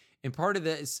topic. And part of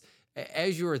this,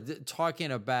 as you were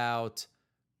talking about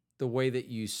the way that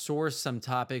you source some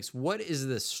topics, what is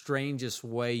the strangest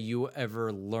way you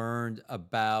ever learned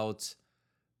about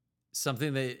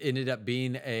something that ended up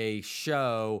being a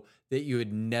show that you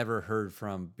had never heard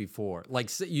from before? Like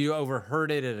you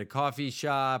overheard it at a coffee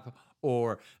shop,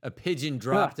 or a pigeon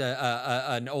dropped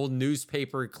an old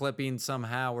newspaper clipping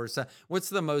somehow, or so. What's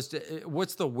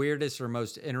the weirdest or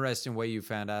most interesting way you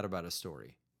found out about a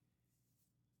story?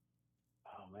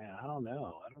 Oh man, I don't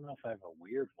know. I don't know if I have a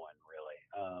weird one really.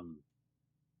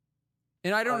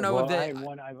 And I don't know if that.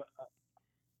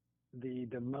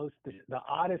 The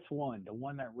oddest one, the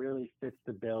one that really fits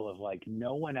the bill of like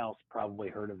no one else probably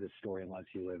heard of this story unless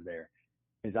you live there,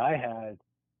 is I have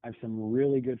some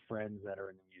really good friends that are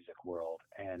in the music world,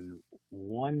 and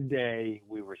one day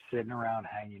we were sitting around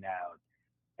hanging out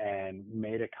and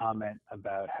made a comment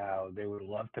about how they would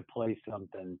love to play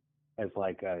something as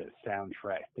like a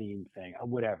soundtrack theme thing or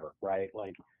whatever, right?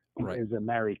 Like Right. is a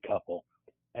married couple,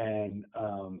 and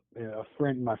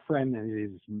my friend,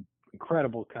 is an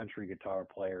incredible country guitar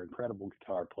player, incredible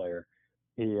guitar player.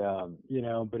 He,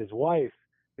 but his wife,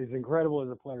 as incredible as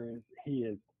a player as he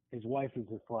is, his wife is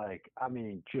just like, I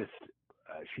mean, just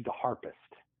she's a harpist.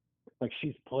 Like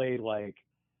she's played like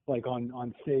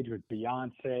on stage with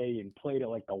Beyonce and played at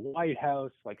like the White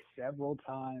House like several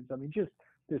times. I mean, just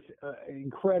this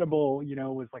incredible,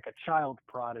 was like a child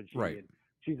prodigy. Right. And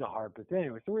she's a harpist.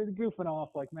 Anyway, so we're goofing off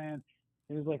like, man,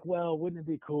 it was like, well, wouldn't it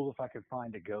be cool if I could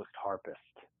find a ghost harpist?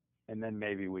 And then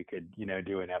maybe we could,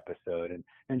 do an episode.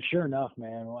 And sure enough,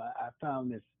 man, I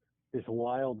found this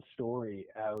wild story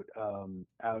out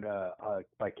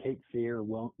by Cape Fear,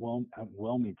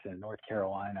 Wilmington, North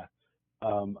Carolina,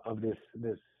 of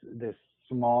this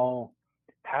small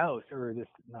house, or this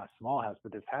not small house,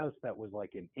 but this house that was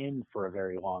like an inn for a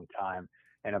very long time.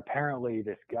 And apparently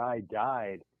this guy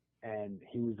died, and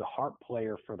he was a harp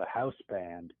player for the house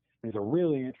band. There's a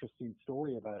really interesting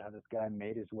story about how this guy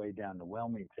made his way down to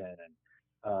Wilmington.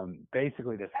 And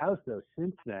basically this house, though,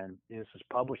 since then, this was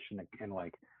published in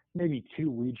like maybe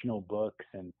 2 regional books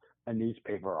and a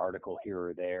newspaper article here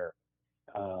or there,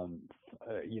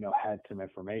 had some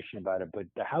information about it. But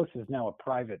the house is now a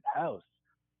private house.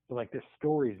 So like this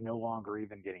story is no longer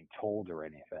even getting told or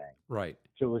anything. Right.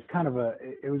 So it was kind of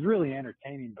it was really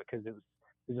entertaining because it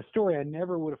was a story I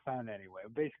never would have found anyway. I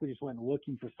basically just went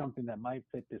looking for something that might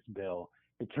fit this bill.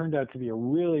 It turned out to be a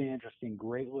really interesting,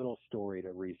 great little story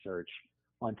to research,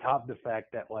 on top of the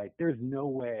fact that like there's no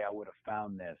way I would have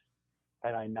found this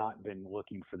had I not been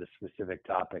looking for the specific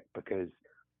topic, because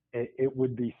it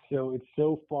would be it's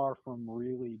so far from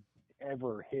really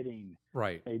ever hitting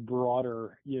Right. a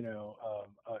broader,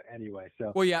 anyway.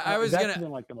 So well, yeah, that's been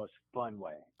like the most fun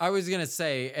way. I was gonna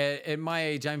say, at my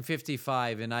age, I'm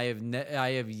 55, and I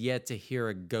have yet to hear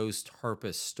a ghost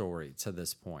harpist story to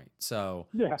this point. So,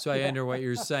 I under what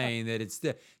you're saying, that it's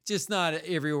just not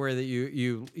everywhere that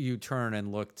you turn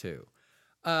and look to.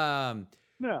 No.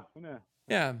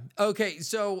 Yeah. Okay.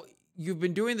 So you've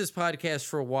been doing this podcast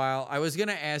for a while. I was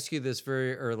gonna ask you this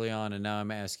very early on, and now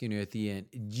I'm asking you at the end.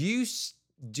 Do you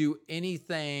do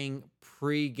anything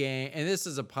pre-game? And this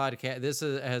is a podcast. This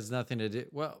has nothing to do.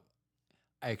 Well,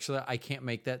 actually, I can't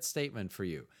make that statement for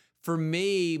you. For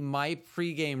me, my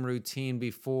pre-game routine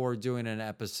before doing an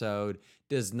episode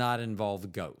does not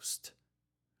involve ghost.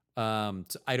 So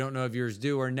I don't know if yours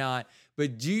do or not,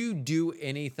 but do you do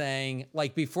anything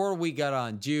like before we got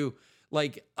on?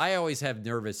 Like I always have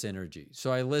nervous energy,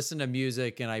 so I listen to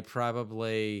music, and I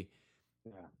probably,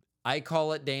 I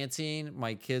call it dancing.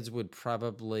 My kids would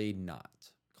probably not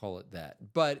call it that,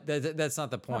 but that's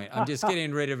not the point. I'm just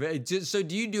getting rid of it. So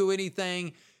do you do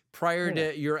anything prior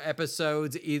to your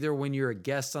episodes, either when you're a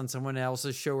guest on someone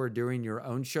else's show or during your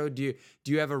own show? Do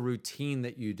you have a routine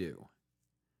that you do?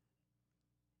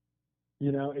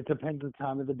 It depends on the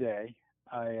time of the day.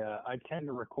 I tend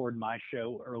to record my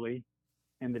show early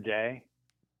in the day,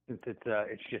 since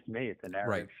it's just me. It's a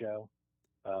narrative show.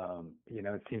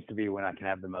 It seems to be when I can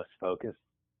have the most focus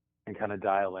and kind of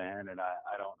dial in, and I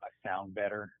sound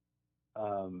better.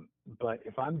 But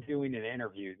if I'm doing an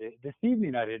interview, this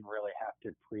evening I didn't really have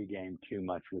to pregame too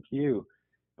much with you,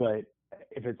 but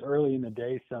if it's early in the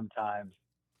day, sometimes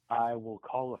I will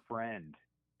call a friend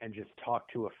and just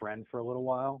talk to a friend for a little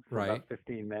while, for about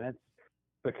 15 minutes,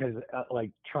 because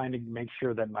like trying to make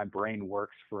sure that my brain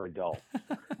works for adults,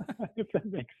 if that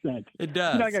makes sense. It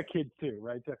does. I got kids too,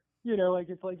 right? So,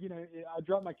 I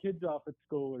drop my kids off at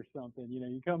school or something,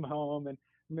 you come home and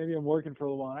maybe I'm working for a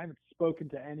little while and I haven't spoken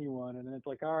to anyone. And then it's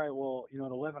like, all right, well,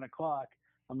 at 11 o'clock,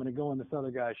 I'm going to go on this other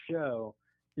guy's show,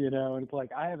 and it's like,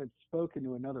 I haven't spoken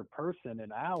to another person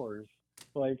in hours.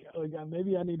 Like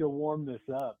maybe I need to warm this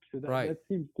up. So that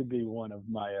seems to be one of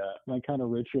my kind of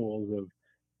rituals of,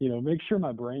 make sure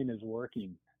my brain is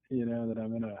working, that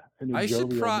I'm in a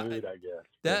jovial mood, I guess.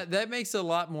 That makes a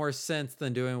lot more sense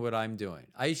than doing what I'm doing.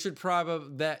 I should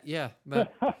probably that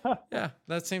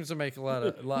seems to make a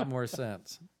lot more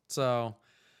sense. So,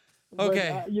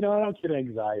 okay. But, I don't get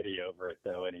anxiety over it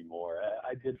though anymore.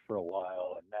 I did for a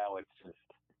while, and now it's just,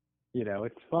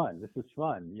 it's fun. This is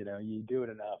fun. You do it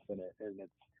enough, and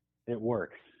it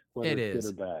works. Whether it's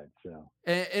good or bad. So,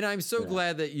 and I'm so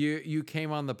glad that you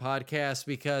came on the podcast,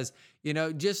 because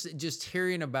just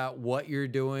hearing about what you're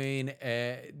doing,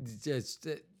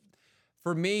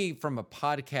 for me, from a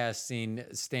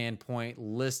podcasting standpoint,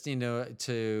 listening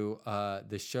to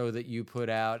the show that you put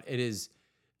out, it is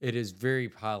very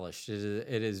polished.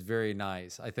 It is very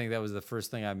nice. I think that was the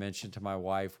first thing I mentioned to my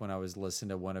wife when I was listening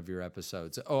to one of your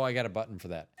episodes. Oh, I got a button for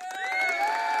that.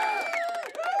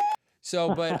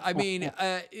 So, but I mean,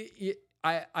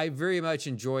 I very much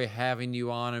enjoy having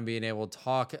you on and being able to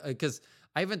talk, because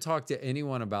I haven't talked to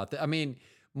anyone about that. I mean,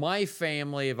 my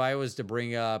family, if I was to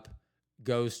bring up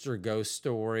ghosts or ghost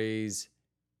stories,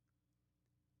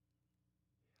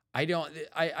 I don't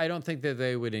think that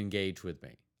they would engage with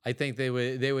me. I think they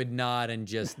would nod and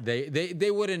just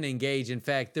they wouldn't engage. In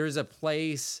fact, there's a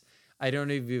place, I don't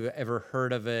know if you've ever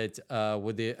heard of it,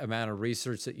 with the amount of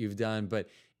research that you've done, but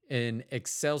in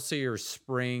Excelsior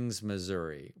Springs,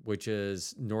 Missouri, which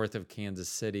is north of Kansas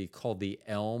City, called the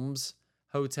Elms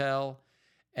Hotel,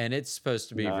 and it's supposed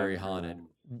to be very haunted.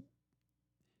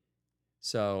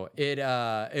 So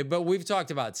but we've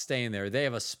talked about staying there. They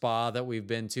have a spa that we've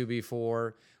been to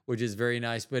before, which is very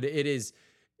nice, but it is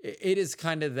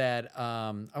kind of that,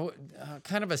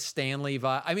 kind of a Stanley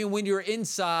vibe. I mean, when you're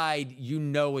inside, you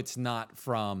know it's not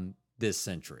from this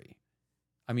century.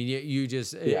 I mean, you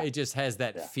just, it just has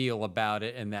that feel about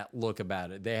it and that look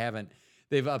about it.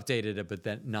 They've updated it, but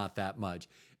then not that much.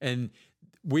 And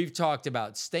we've talked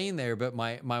about staying there, but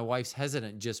my wife's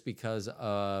hesitant just because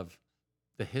of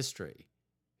the history.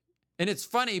 And it's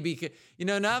funny because,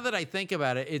 now that I think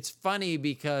about it, it's funny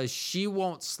because she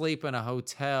won't sleep in a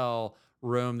hotel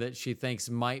room that she thinks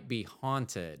might be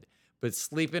haunted, but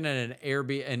sleeping in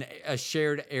a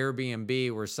shared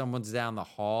Airbnb where someone's down the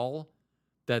hall,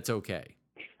 that's okay.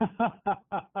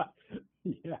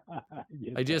 Yeah,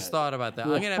 I just thought about that.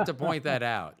 I'm gonna have to point that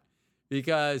out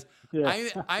because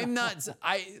I'm not.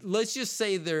 Let's just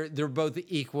say they're both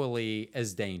equally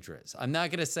as dangerous. I'm not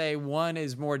gonna say one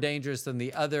is more dangerous than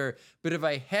the other, but if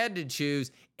I had to choose,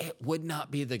 it would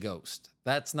not be the ghost.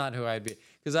 That's not who I'd be,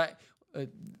 because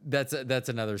that's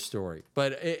another story.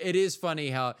 But it is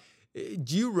funny how,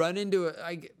 do you run into it?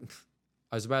 I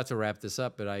was about to wrap this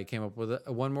up, but I came up with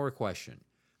one more question.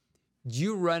 Do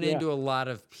you run into a lot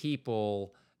of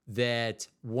people that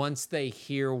once they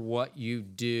hear what you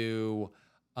do,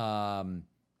 that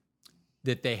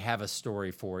they have a story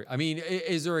for you? I mean,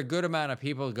 is there a good amount of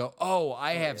people who go, "Oh,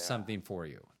 I have something for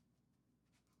you"?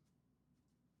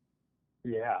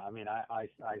 Yeah, I mean, I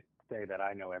say that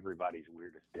I know everybody's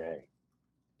weirdest day.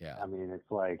 Yeah. I mean, it's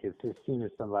like, it's as soon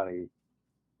as somebody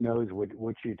knows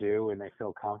what you do and they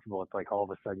feel comfortable, it's like all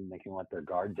of a sudden they can let their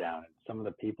guard down. And some of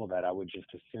the people that I would just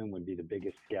assume would be the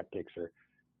biggest skeptics or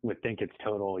would think it's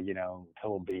total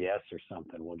BS or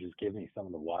something, will just give me some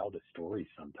of the wildest stories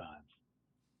sometimes.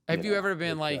 Have you ever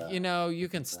been like, you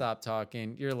can stop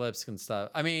talking, your lips can stop?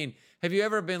 I mean, have you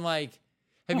ever been like,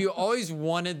 have you always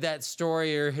wanted that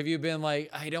story, or have you been like,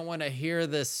 I don't want to hear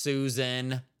this,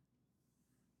 Susan?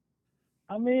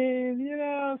 I mean,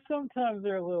 sometimes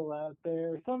they're a little out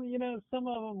there. Some of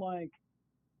them, like,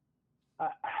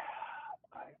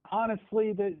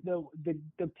 honestly,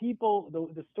 the people,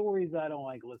 the stories I don't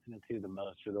like listening to the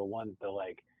most are the ones that,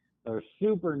 like, they're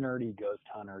super nerdy ghost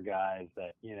hunter guys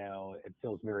that, it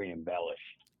feels very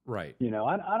embellished. Right.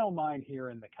 I don't mind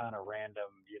hearing the kind of random,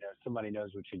 somebody knows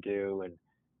what you do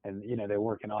and they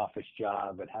work an office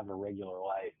job and have a regular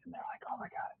life and they're like, oh my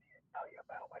God, I need to tell you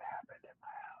about what happened in my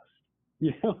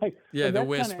house. Like, the that's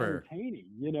whisper. Kind of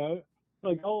entertaining,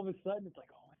 like all of a sudden it's like,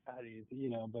 oh my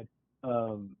God, but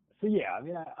so yeah, I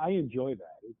mean, I enjoy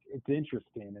that. It's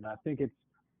interesting, and I think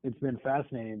it's been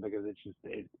fascinating because it's just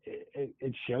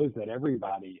it shows that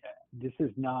everybody, this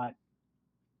is not,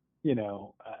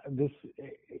 this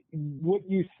what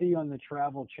you see on the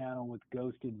Travel Channel with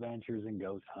ghost adventures and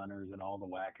ghost hunters and all the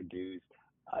wackadoos.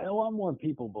 A lot more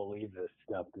people believe this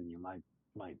stuff than you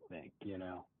might think.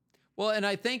 Well, and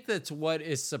I think that's what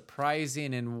is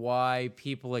surprising and why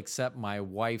people accept my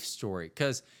wife's story.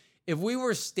 Because if we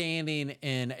were standing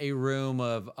in a room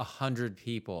of 100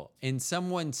 people and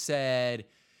someone said,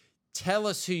 tell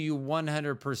us who you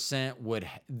 100%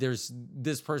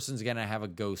 this person's going to have a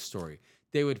ghost story,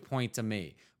 they would point to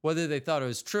me. Whether they thought it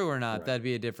was true or not, that'd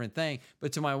be a different thing.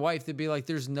 But to my wife, they'd be like,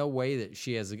 there's no way that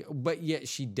she has but yet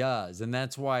she does. And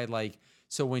that's why, like,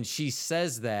 so when she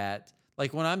says that,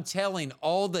 like when I'm telling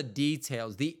all the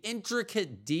details, the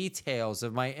intricate details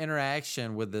of my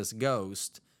interaction with this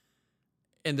ghost,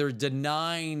 and they're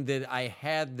denying that I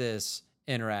had this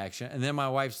interaction. And then my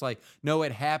wife's like, no,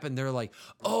 it happened. They're like,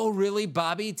 oh, really,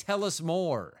 Bobby? Tell us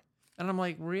more. And I'm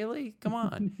like, really? Come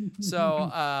on.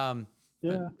 So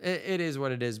it is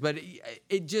what it is. But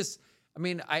it just, I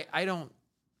mean,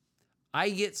 I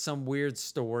get some weird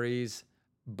stories,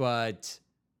 but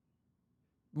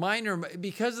mine are,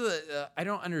 because of I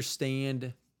don't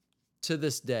understand to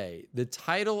this day. The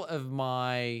title of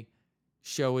my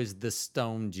show is The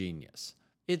Stone Genius.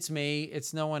 It's me.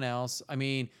 It's no one else. I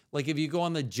mean, like if you go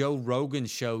on the Joe Rogan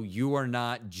show, you are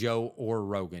not Joe or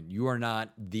Rogan. You are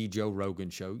not the Joe Rogan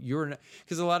show. You're not,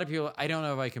 because a lot of people, I don't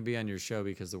know if I can be on your show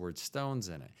because the word stone's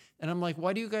in it. And I'm like,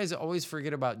 why do you guys always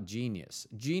forget about genius?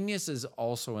 Genius is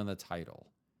also in the title,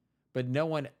 but no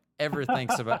one ever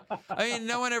thinks about, I mean,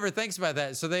 no one ever thinks about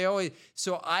that. So they always,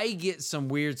 so I get some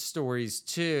weird stories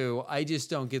too. I just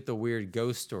don't get the weird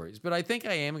ghost stories, but I think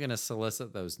I am going to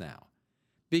solicit those now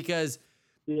because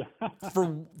Yeah.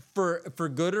 for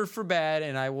good or for bad,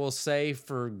 and I will say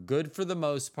for good for the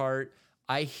most part,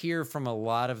 I hear from a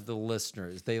lot of the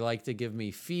listeners. They like to give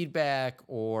me feedback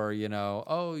or,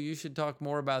 oh, you should talk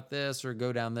more about this or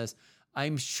go down this.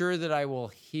 I'm sure that I will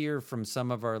hear from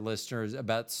some of our listeners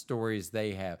about stories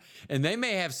they have. And they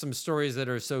may have some stories that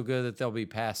are so good that they'll be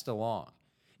passed along.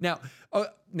 Now,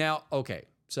 okay.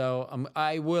 So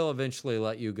I will eventually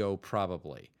let you go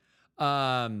probably.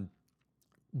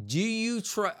 Do you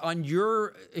try on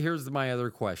your, here's my other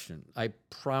question. I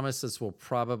promise this will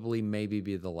probably maybe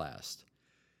be the last.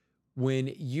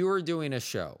 When you're doing a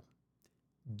show,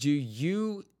 do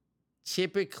you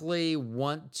typically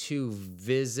want to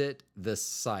visit the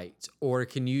site or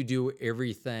can you do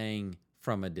everything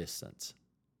from a distance?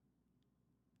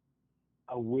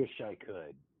 I wish I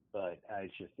could, but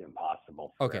it's just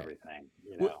impossible for everything,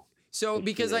 So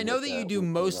because I know that you do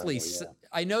mostly,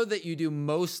 I know that you do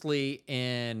mostly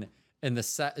in the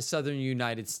southern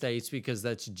United States because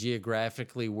that's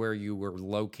geographically where you were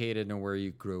located and where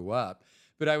you grew up.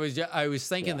 But I was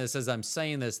thinking this as I'm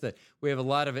saying this, that we have a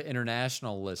lot of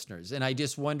international listeners, and I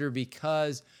just wonder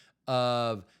because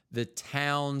of the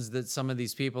towns that some of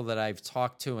these people that I've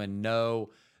talked to and know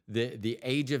the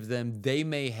age of them, they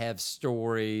may have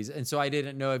stories, and so I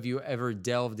didn't know if you ever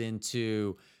delved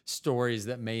into stories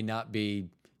that may not be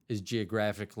as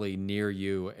geographically near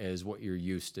you as what you're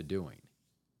used to doing.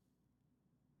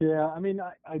 Yeah, I mean,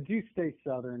 I do stay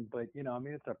southern, but I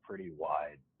mean, it's a pretty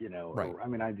wide, Right. I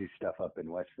mean, I do stuff up in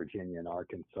West Virginia and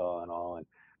Arkansas and all, and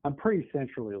I'm pretty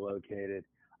centrally located.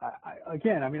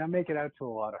 Again, I mean, I make it out to a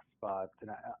lot of spots,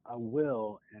 and I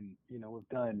will, and we've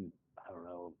done, I don't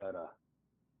know, about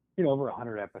over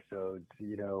 100 episodes.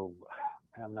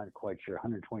 I'm not quite sure,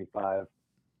 125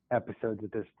 episodes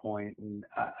at this point, and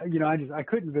I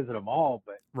couldn't visit them all,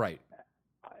 but right.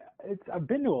 I've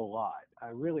been to a lot. I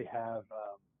really have.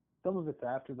 Some of it's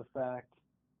after the fact.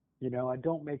 I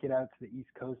don't make it out to the East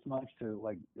Coast much. So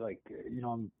like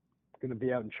I'm going to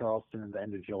be out in Charleston at the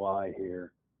end of July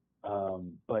here.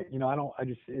 But I don't.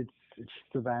 It's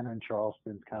Savannah and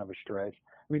Charleston's kind of a stretch.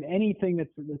 I mean, anything that's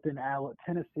in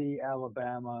Tennessee,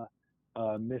 Alabama,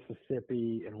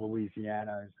 Mississippi, and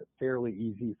Louisiana is fairly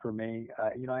easy for me.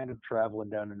 I end up traveling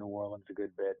down to New Orleans a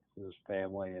good bit with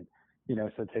family, and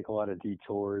so I take a lot of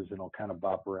detours and I'll kind of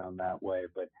bop around that way.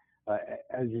 But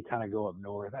as you kind of go up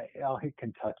north, I'll hit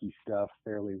Kentucky stuff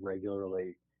fairly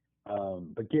regularly.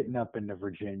 But getting up into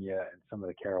Virginia and some of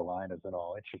the Carolinas and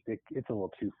all, it's a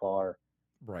little too far,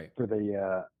 right, for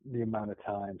the amount of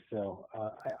time. So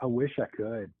I wish I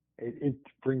could. It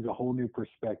brings a whole new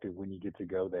perspective when you get to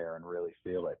go there and really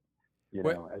feel it, as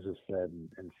I said,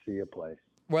 and see a place.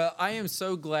 Well, I am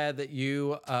so glad that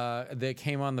you that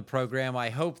came on the program.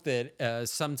 I hope that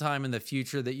sometime in the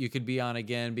future that you could be on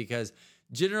again, because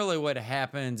generally what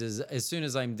happens is as soon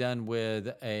as I'm done with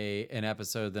an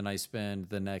episode, then I spend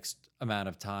the next amount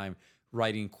of time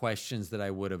writing questions that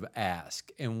I would have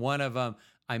asked. And one of them,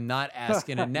 I'm not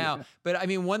asking it now. But I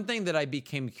mean, one thing that I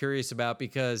became curious about,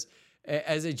 because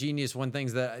as a genius, one thing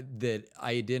that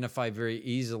I identify very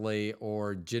easily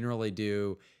or generally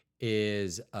do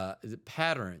is the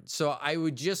pattern. So I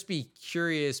would just be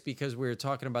curious, because we were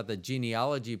talking about the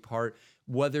genealogy part,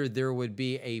 whether there would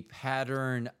be a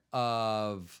pattern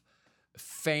of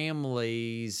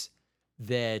families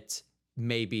that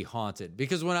may be haunted.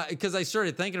 Because because I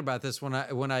started thinking about this when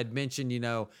I'd mentioned,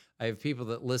 I have people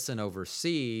that listen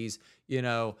overseas,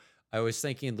 I was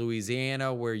thinking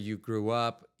Louisiana, where you grew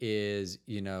up, is,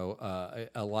 a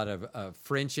lot of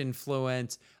French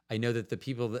influence. I know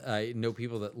that I know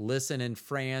people that listen in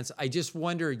France. I just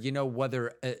wonder,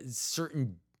 whether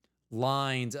certain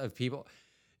lines of people,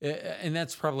 and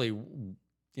that's probably,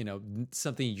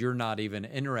 something you're not even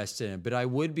interested in, but I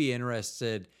would be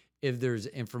interested if there's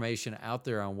information out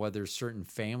there on whether certain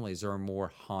families are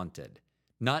more haunted,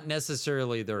 not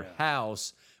necessarily their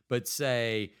house, but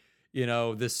say,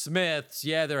 the Smiths,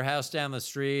 their house down the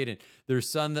street, and their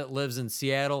son that lives in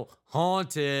Seattle,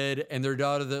 haunted, and their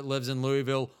daughter that lives in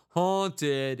Louisville,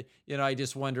 haunted. I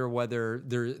just wonder whether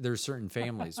there's certain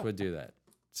families would do that.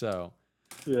 So,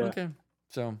 okay.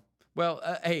 So, well,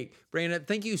 hey, Brandon,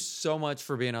 thank you so much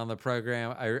for being on the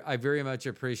program. I very much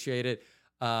appreciate it.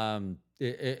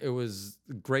 It was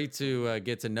great to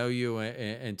get to know you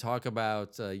and talk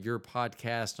about your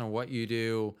podcast and what you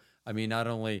do. I mean, not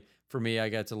only for me, I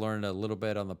got to learn a little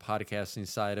bit on the podcasting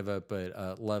side of it,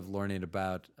 but love learning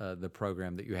about the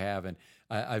program that you have. And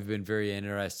I've been very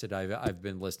interested. I've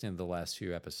been listening to the last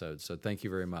few episodes. So thank you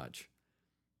very much.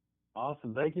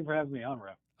 Awesome. Thank you for having me on,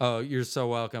 Ro. Oh, you're so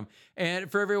welcome. And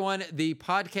for everyone, the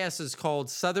podcast is called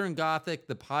Southern Gothic,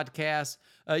 the podcast.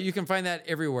 You can find that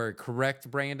everywhere, correct,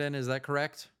 Brandon? Is that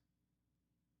correct?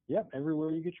 Yep,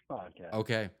 everywhere you get your podcast.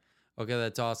 Okay,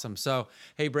 that's awesome. So,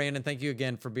 hey, Brandon, thank you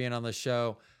again for being on the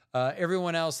show.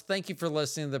 Everyone else, thank you for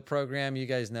listening to the program. You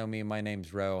guys know me. My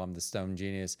name's Ro. I'm the Stone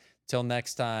Genius. Till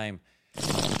next time,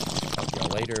 talk to y'all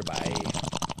later. Bye.